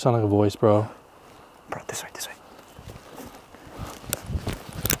 That literally sounded like a voice, bro. Bro, this way, this way.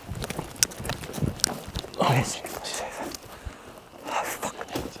 Oh, it's safe, it's safe. Oh, fuck.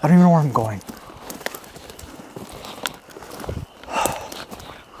 I don't even know where I'm going.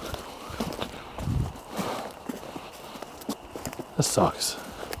 This sucks.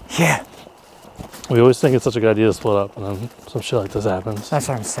 Yeah, We always think it's such a good idea to split up, and then some shit like this happens. that's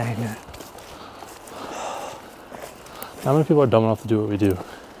what I'm saying, dude. How many people are dumb enough to do what we do?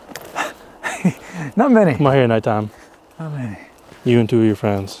 Not many. Come out here at nighttime. Not many. You and 2 of your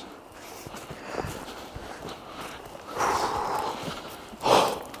friends.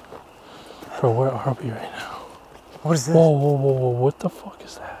 Bro, where are we right now? What is this? Whoa, whoa, whoa, whoa. What the fuck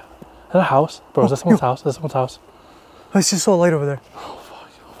is that? Is that a house? Bro, is that someone's house? Is that someone's house? I just saw a light over there. Oh, fuck.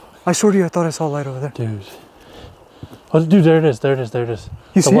 I swear to you, I thought I saw a light over there. Dude. Oh, dude, there it is. There it is. There it is.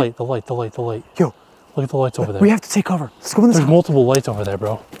 You the see light, it? the light, the light, the light. Yo. Look at the lights over there. We have to take cover. Let's go in this There's house. multiple lights over there,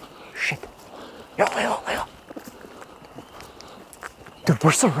 bro. Shit. Yo. Dude,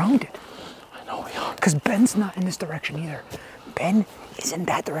 we're surrounded. I know we are. Because Ben's not in this direction either. Ben is in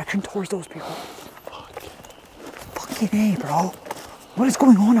that direction towards those people. Fuck. Fucking A, bro. What is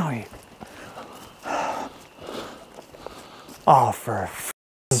going on out here? Oh, for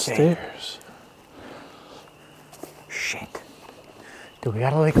sake. Stairs. Shit. Dude, we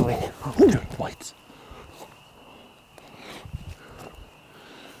gotta like wait. Dude, lights.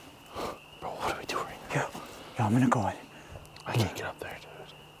 Bro, what are we doing? Yo, I'm gonna go in. I can't get up there, dude.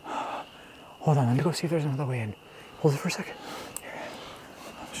 Hold on, let me go see if there's another way in. Hold it for a second.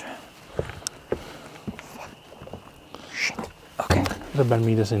 Shit. Okay. Let Ben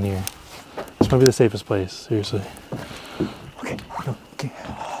meet us in here. This might be the safest place, seriously. Okay. No, okay.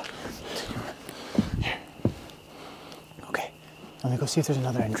 Here. Okay. Let me go see if there's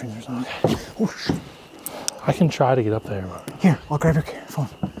another entrance or something. Oh shit. I can try to get up there, but Here, I'll grab your phone.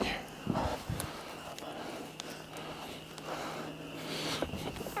 Here.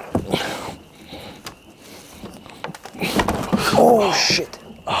 Oh shit.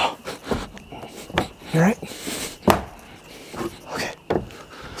 Oh. You alright? Okay.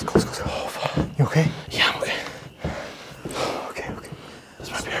 Let's go. Oh, fuck. You okay? yeah, I'm okay. Okay.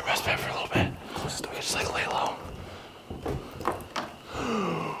 This might be our best bet for a little bit. We can just like lay low.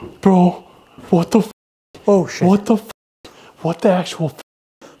 Bro, what the f? Oh shit. What the f? What the actual f?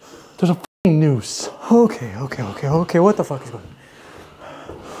 There's a f***ing noose. Okay. What the fuck is going on?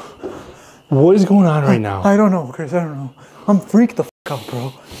 What is going on right now? I don't know, Chris. I don't know. I'm freaked the fuck out,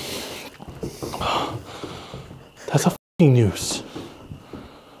 bro. That's a f***ing noose.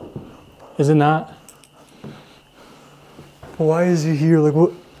 Is it not? Why is he here? Like,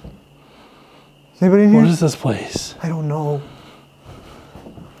 what? Is anybody in here? What is this place? I don't know.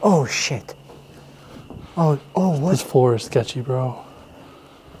 Oh, shit. Oh, what? This floor is sketchy, bro.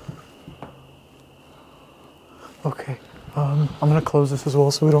 Okay. I'm gonna close this as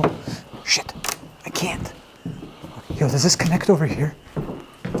well so we don't... Shit. I can't. Yo, does this connect over here?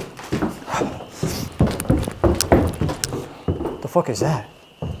 The fuck is that?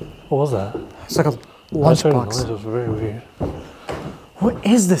 What was that? It's like a I heard the noise. lunchbox. It was very weird. What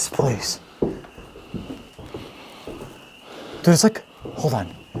is this place? Dude, it's like... Hold on.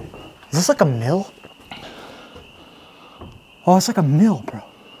 Is this like a mill? Oh, it's like a mill, bro.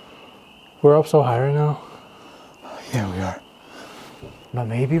 We're up so high right now. Yeah, we are. But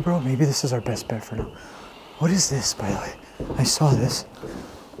maybe, bro, maybe this is our best bet for now. What is this, by the way? I saw this.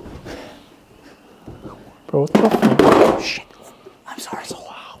 Bro, what the fuck? Shit. I'm sorry. So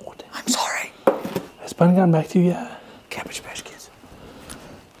loud. I'm sorry. Has Ben gotten back to you yet? Cabbage Patch Kids.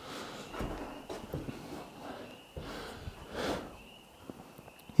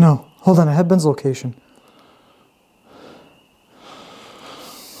 No. Hold on. I have Ben's location.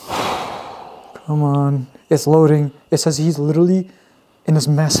 Come on. It's loading. It says he's literally in this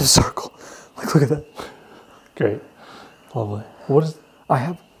massive circle. Like, look at that. Great. Lovely. What is... I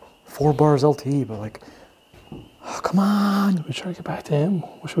have 4 bars LTE, but like, oh, come on. We try to get back to him?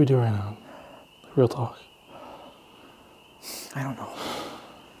 What should we do right now? Real talk. I don't know.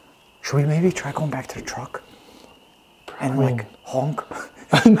 Should we maybe try going back to the truck? And like honk?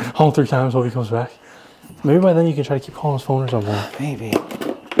 Honk 3 times while he comes back. Maybe by then you can try to keep calling his phone or something. Maybe.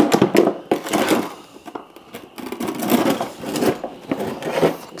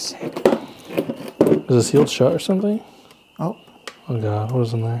 Fuck's sake. Is it sealed shut or something? Oh. Oh god, what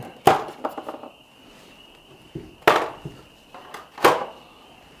is in there?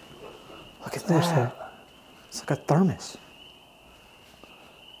 Look at What's that. that? It's like a thermos.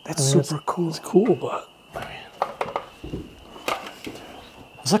 That's I mean, super cool. It's cool, but I mean,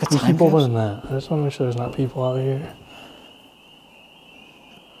 It's like a you time keep opening capsule. that. I just want to make sure there's not people out here.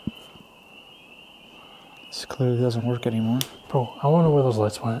 This clearly doesn't work anymore. Bro, I wonder where those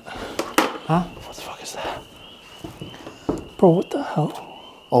lights went. Huh? What the fuck is that? Bro, what the hell?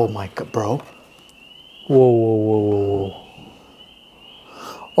 Oh my god, bro. Whoa.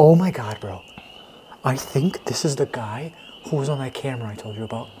 Oh my god, bro. I think this is the guy who was on that camera I told you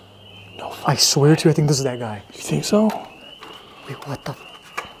about. No, I swear to you, I think this is that guy. you think so? Wait, what the?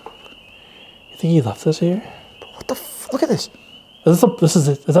 You think he left us here? What the f? Look at this. Is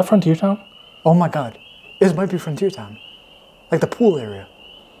that Frontier Town? Oh my God. This might be Frontier Town. Like the pool area.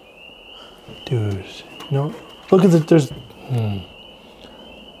 Dude, no. Look at the,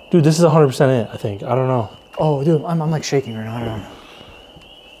 Dude, this is 100% it, I think. I don't know. Oh, dude, I'm like shaking right now. I don't know.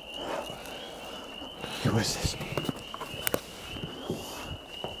 Hey, what is this?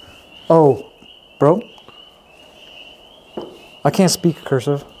 Oh, bro. I can't speak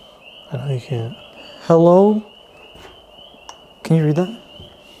cursive. I know you can't. Hello? Can you read that?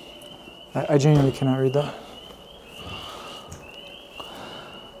 I genuinely cannot read that.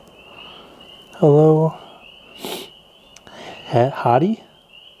 Hello? Hottie?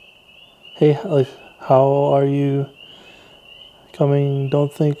 Hey, like, how are you coming?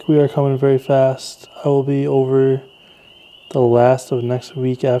 Don't think we are coming very fast. I will be over the last of next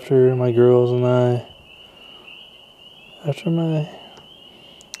week after my girls and I. After my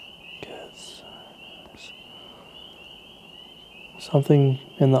kids. Something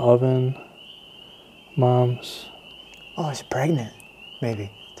in the oven. Mom's. Oh, it's pregnant.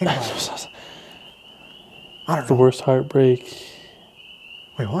 Maybe. Think about it. I don't The know. worst heartbreak.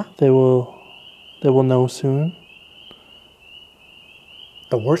 Wait, what? They will know soon.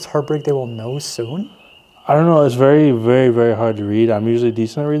 The worst heartbreak they will know soon? I don't know. It's very, very, very hard to read. I'm usually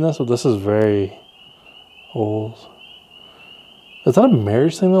decent at reading this, but this is very old. Is that a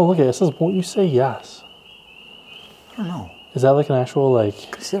marriage thing though? Look at it. It says, "Won't you say yes?" I don't know. Is that like an actual like?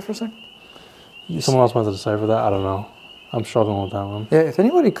 Can you see that for a second? Someone else might have to decipher that. I don't know. I'm struggling with that one. Yeah, if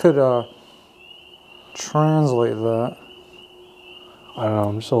anybody could translate that. I don't know.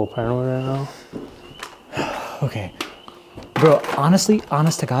 I'm just a little paranoid right now. Okay. Bro, honestly,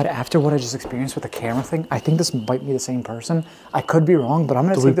 honest to God, after what I just experienced with the camera thing, I think this might be the same person. I could be wrong, but I'm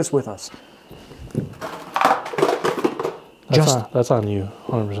going to take this with us. That's on you.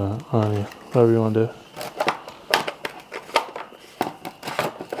 100% on you. Whatever you want to do.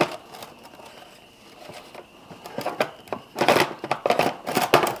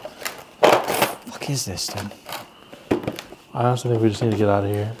 Fuck is this, dude? I honestly think we just need to get out of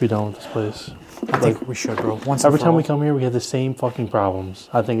here. Be done with this place. I think we should, bro. Every time we come here, we have the same fucking problems.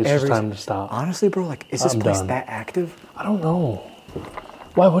 I think it's just time to stop. Honestly, bro, like, is this place that active? I don't know.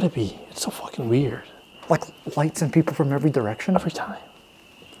 Why would it be? It's so fucking weird. Like, lights and people from every direction? Every time.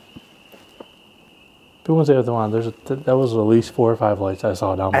 People can say what they want. That was at least 4 or 5 lights I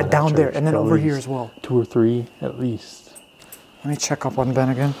saw down down there, and then over here as well. 2 or 3 at least. Let me check up on Ben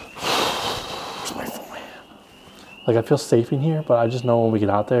again. Where's my phone? Like, I feel safe in here, but I just know when we get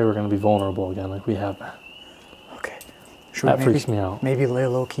out there, we're going to be vulnerable again, like we have been. Okay. That freaks me out. Maybe lay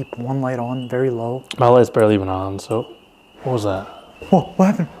low, keep one light on, very low. My light's barely even on, so... What was that? Whoa, what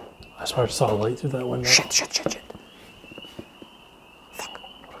happened? I swear I saw a light through that window. Shit. Fuck.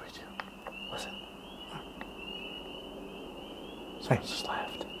 What do we do? Listen. Hey. Someone just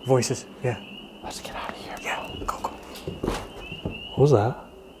laughed. Voices, yeah. Let's get out of here. Yeah, go. What was that?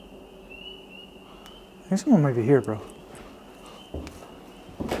 I think someone might be here, bro.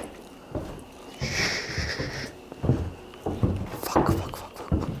 Fuck.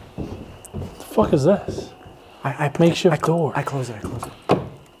 What the fuck is this? I put Makeshift door. I close it.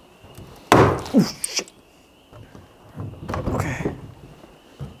 Oh, shit. Okay.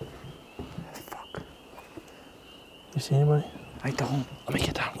 Fuck. You see anybody? I don't. Let me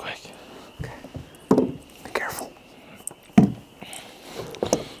get down quick. Okay. Be careful.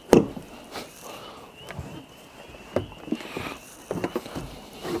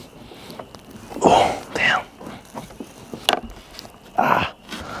 Oh, damn. Ah.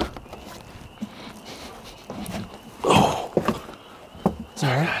 Oh.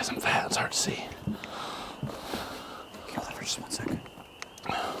 Sorry, guys, I'm fat. It's hard to see. Can you hold that for just 1 second?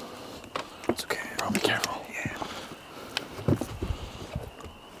 It's okay. Bro, be careful. Yeah.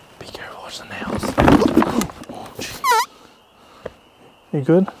 Be careful. Watch the nails. Oh, jeez. You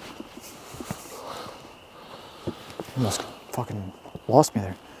good? You almost fucking lost me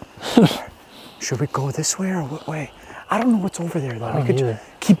there. Should we go this way or what way? I don't know what's over there though. We could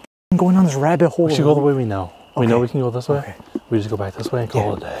keep going on this rabbit hole. We should go the way we know. We know we can go this way. Okay. We just go back this way and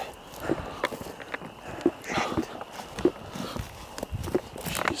call it a day.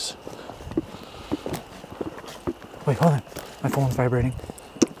 Jeez. Wait, hold on. My phone's vibrating.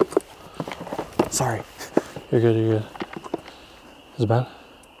 Sorry. You're good. Is it Ben?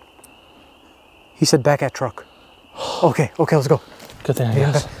 He said back at truck. Okay, let's go. Good thing, I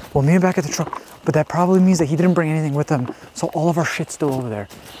guess. Well, me and back at the truck. But that probably means that he didn't bring anything with him. So all of our shit's still over there.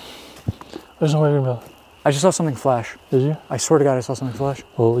 There's no way to go. I just saw something flash. Did you? I swear to God, I saw something flash.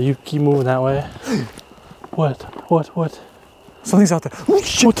 Well, you keep moving that way. What? Something's out there. Oh,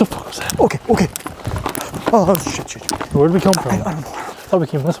 shit. What the fuck was that? Okay. Oh, shit. Where did we come from? I don't know. Oh, we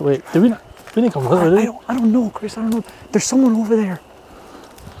came this way. Did we not? We didn't come this way, did we? I don't know, Chris. I don't know. There's someone over there.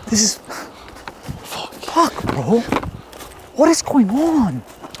 This is... Fuck, bro. What is going on?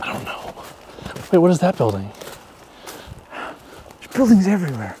 I don't know. Wait, what is that building? There's buildings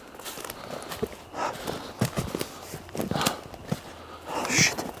everywhere. Oh,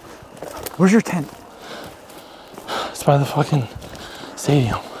 shit. Where's your tent? It's by the fucking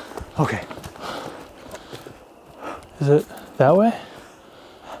stadium. Okay. Is it that way?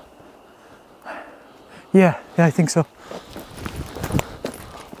 Yeah, I think so.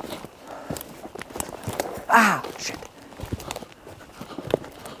 Ah, shit.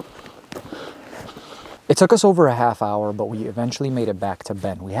 It took us over a half hour, but we eventually made it back to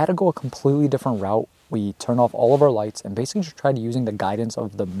Ben. We had to go a completely different route. We turned off all of our lights and basically just tried using the guidance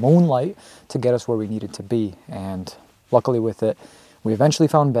of the moonlight to get us where we needed to be. And luckily with it, we eventually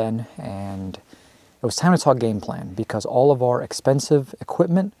found Ben, and it was time to talk game plan because all of our expensive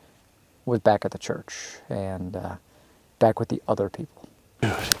equipment was back at the church and back with the other people.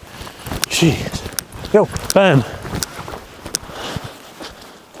 Dude, jeez. Yo, Ben.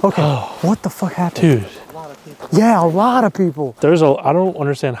 okay, Oh, what the fuck happened? dude. Yeah, a lot of people. I don't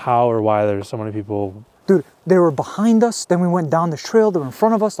understand how or why there's so many people. Dude, they were behind us, then we went down this trail, they were in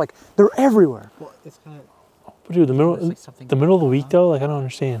front of us, like, they're everywhere. Well, it's kind of... But dude, the middle of the week Uh-huh. though, like I don't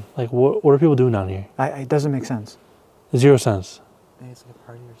understand. Like what are people doing down here? It doesn't make sense. 0 sense. Maybe it's like a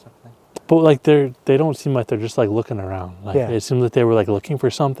party or something. But like they don't seem like they're just like looking around. Like Yeah. it seems like they were like looking for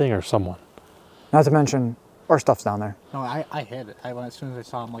something or someone. Not to mention, our stuff's down there. No, I hid it. As soon as I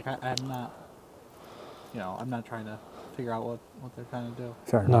saw him, like, I'm not, I'm not trying to figure out what they're trying to do.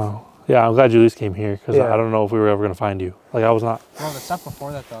 Fair enough. No. Yeah, I'm glad Julius came here because Yeah. I don't know if we were ever gonna find you. Like I was not. Well, the stuff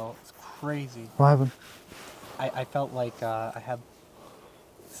before that, though, it's crazy. What happened? I felt like I had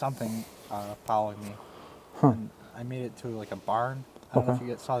something following me. Huh. And I made it to, like, a barn. I don't know if Okay.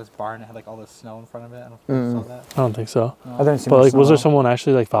 you guys saw this barn. It had, like, all this snow in front of it. I don't know if you saw that. I don't think so. No. I didn't see But much like, was snow. there someone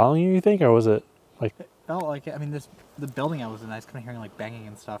actually like following you? You think, or was it like? It felt like, I mean, the building I was in, I was kind of hearing, like, banging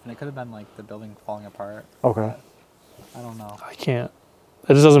and stuff. And it could have been, like, the building falling apart. Okay. I don't know. I can't.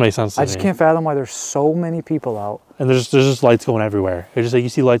 It just doesn't make sense to I me. just can't fathom why there's so many people out. And there's just lights going everywhere. It's just like you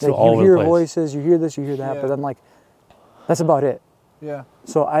see lights Like, all you over hear the place. voices, you hear this, you hear that, Yeah. but then, like, that's about it. Yeah.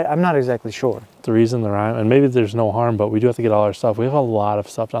 So I'm not exactly sure. The reason, the rhyme, and maybe there's no harm, but we do have to get all our stuff. We have a lot of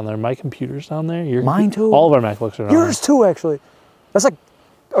stuff down there. My computer's down there. Mine too. All of our MacBooks are down Yours too, actually. That's like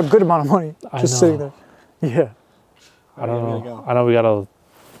a good amount of money I just sitting know. there. Yeah. there. I don't know. I know we gotta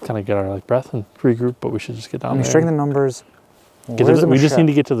kind of get our like breath and regroup, but we should just get down I mean, there. strengthen the numbers. Get to Where's the- the we just need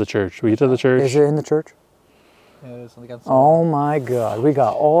machete? to get to the church. We get to the church. Is it in the church? Yeah, it is. Like, Oh my God. We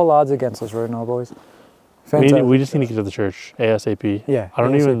got all odds against us right now, boys. We Fantastic. just need to get to the church ASAP. Yeah. I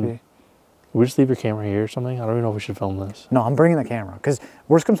don't ASAP. even. We just leave your camera here or something. I don't even know if we should film this. No, I'm bringing the camera. Because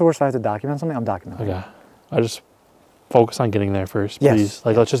worst comes to worst, if I have to document something, I'm documenting. Okay. I just focus on getting there first, Yes. please.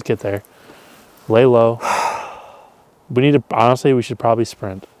 Like, let's just get there. Lay low. We need to, honestly, we should probably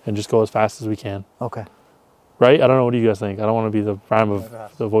sprint and just go as fast as we can. Okay. Right? I don't know. What do you guys think? I don't want to be the rhyme of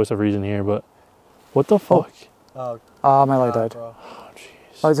the voice of reason here, but what the fuck? Oh, My light died. bro. Oh,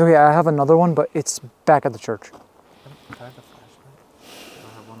 jeez. Oh, it's okay. I have another one, but it's back at the church. Can I have the flashlight?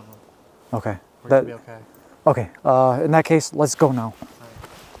 I have one of them. Okay. We're That, gonna be okay. okay. In that case, let's go now.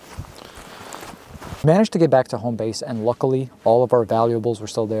 Managed to get back to home base, and luckily all of our valuables were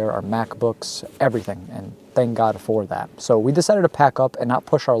still there, our MacBooks, everything, and thank God for that. So we decided to pack up and not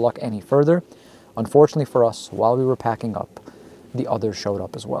push our luck any further. Unfortunately for us, while we were packing up, the others showed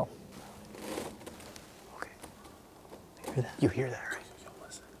up as well. Okay. You hear that, right?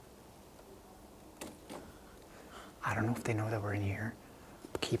 I don't know if they know that we're in here,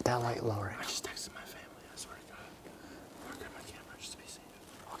 but keep that light low, right? I just texted my family. I swear to God. I'll grab my camera just to be safe.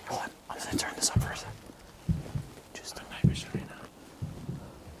 Okay, hold on. I'm gonna turn this up for a second. Just the night vision right now.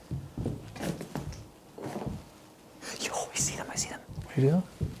 Yo, I see them. I see them. What are you doing?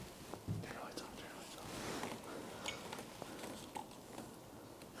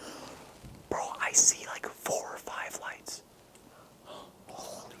 Bro, I see like 4 or 5 lights.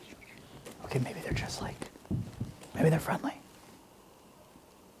 Holy. Okay, maybe they're just like, maybe they're friendly.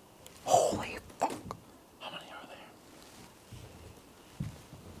 Holy fuck. How many are there?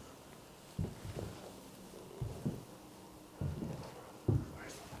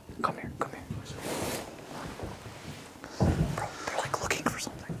 Come here, come here. Bro, they're like looking for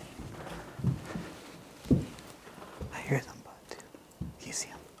something. I hear them, but you see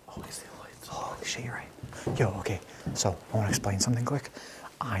them? Oh, I see the lights. Holy shit, you're right. Yo, okay, so I want to explain something quick.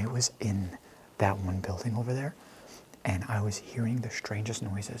 I was in that one building over there, and I was hearing the strangest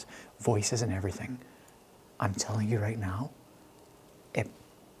noises, voices and everything. I'm telling you right now, it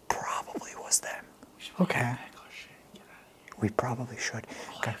probably was them. Okay. We probably should.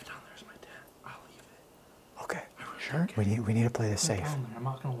 Okay. Okay. Sure. We need to play this safe. I'm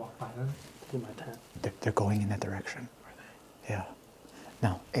not gonna walk by them to my tent. They're going in that direction. Are they? Yeah.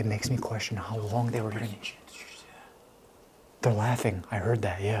 Now, it makes me question how long they were even... They're laughing. I heard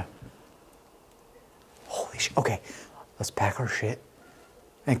that, yeah. Holy shit. Okay, let's pack our shit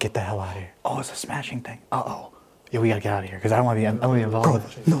and get the hell out of here. Oh, it's a smashing thing. Uh-oh. Yeah, we gotta get out of here because I don't want to be involved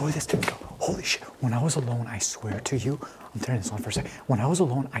with it. No, this didn't go. Holy shit. When I was alone, I swear to you, I'm turning this on for a second. When I was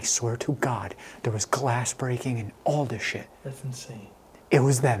alone, I swear to God, there was glass breaking and all this shit. That's insane. It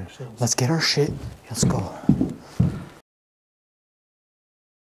was them. Let's get our shit. Let's go.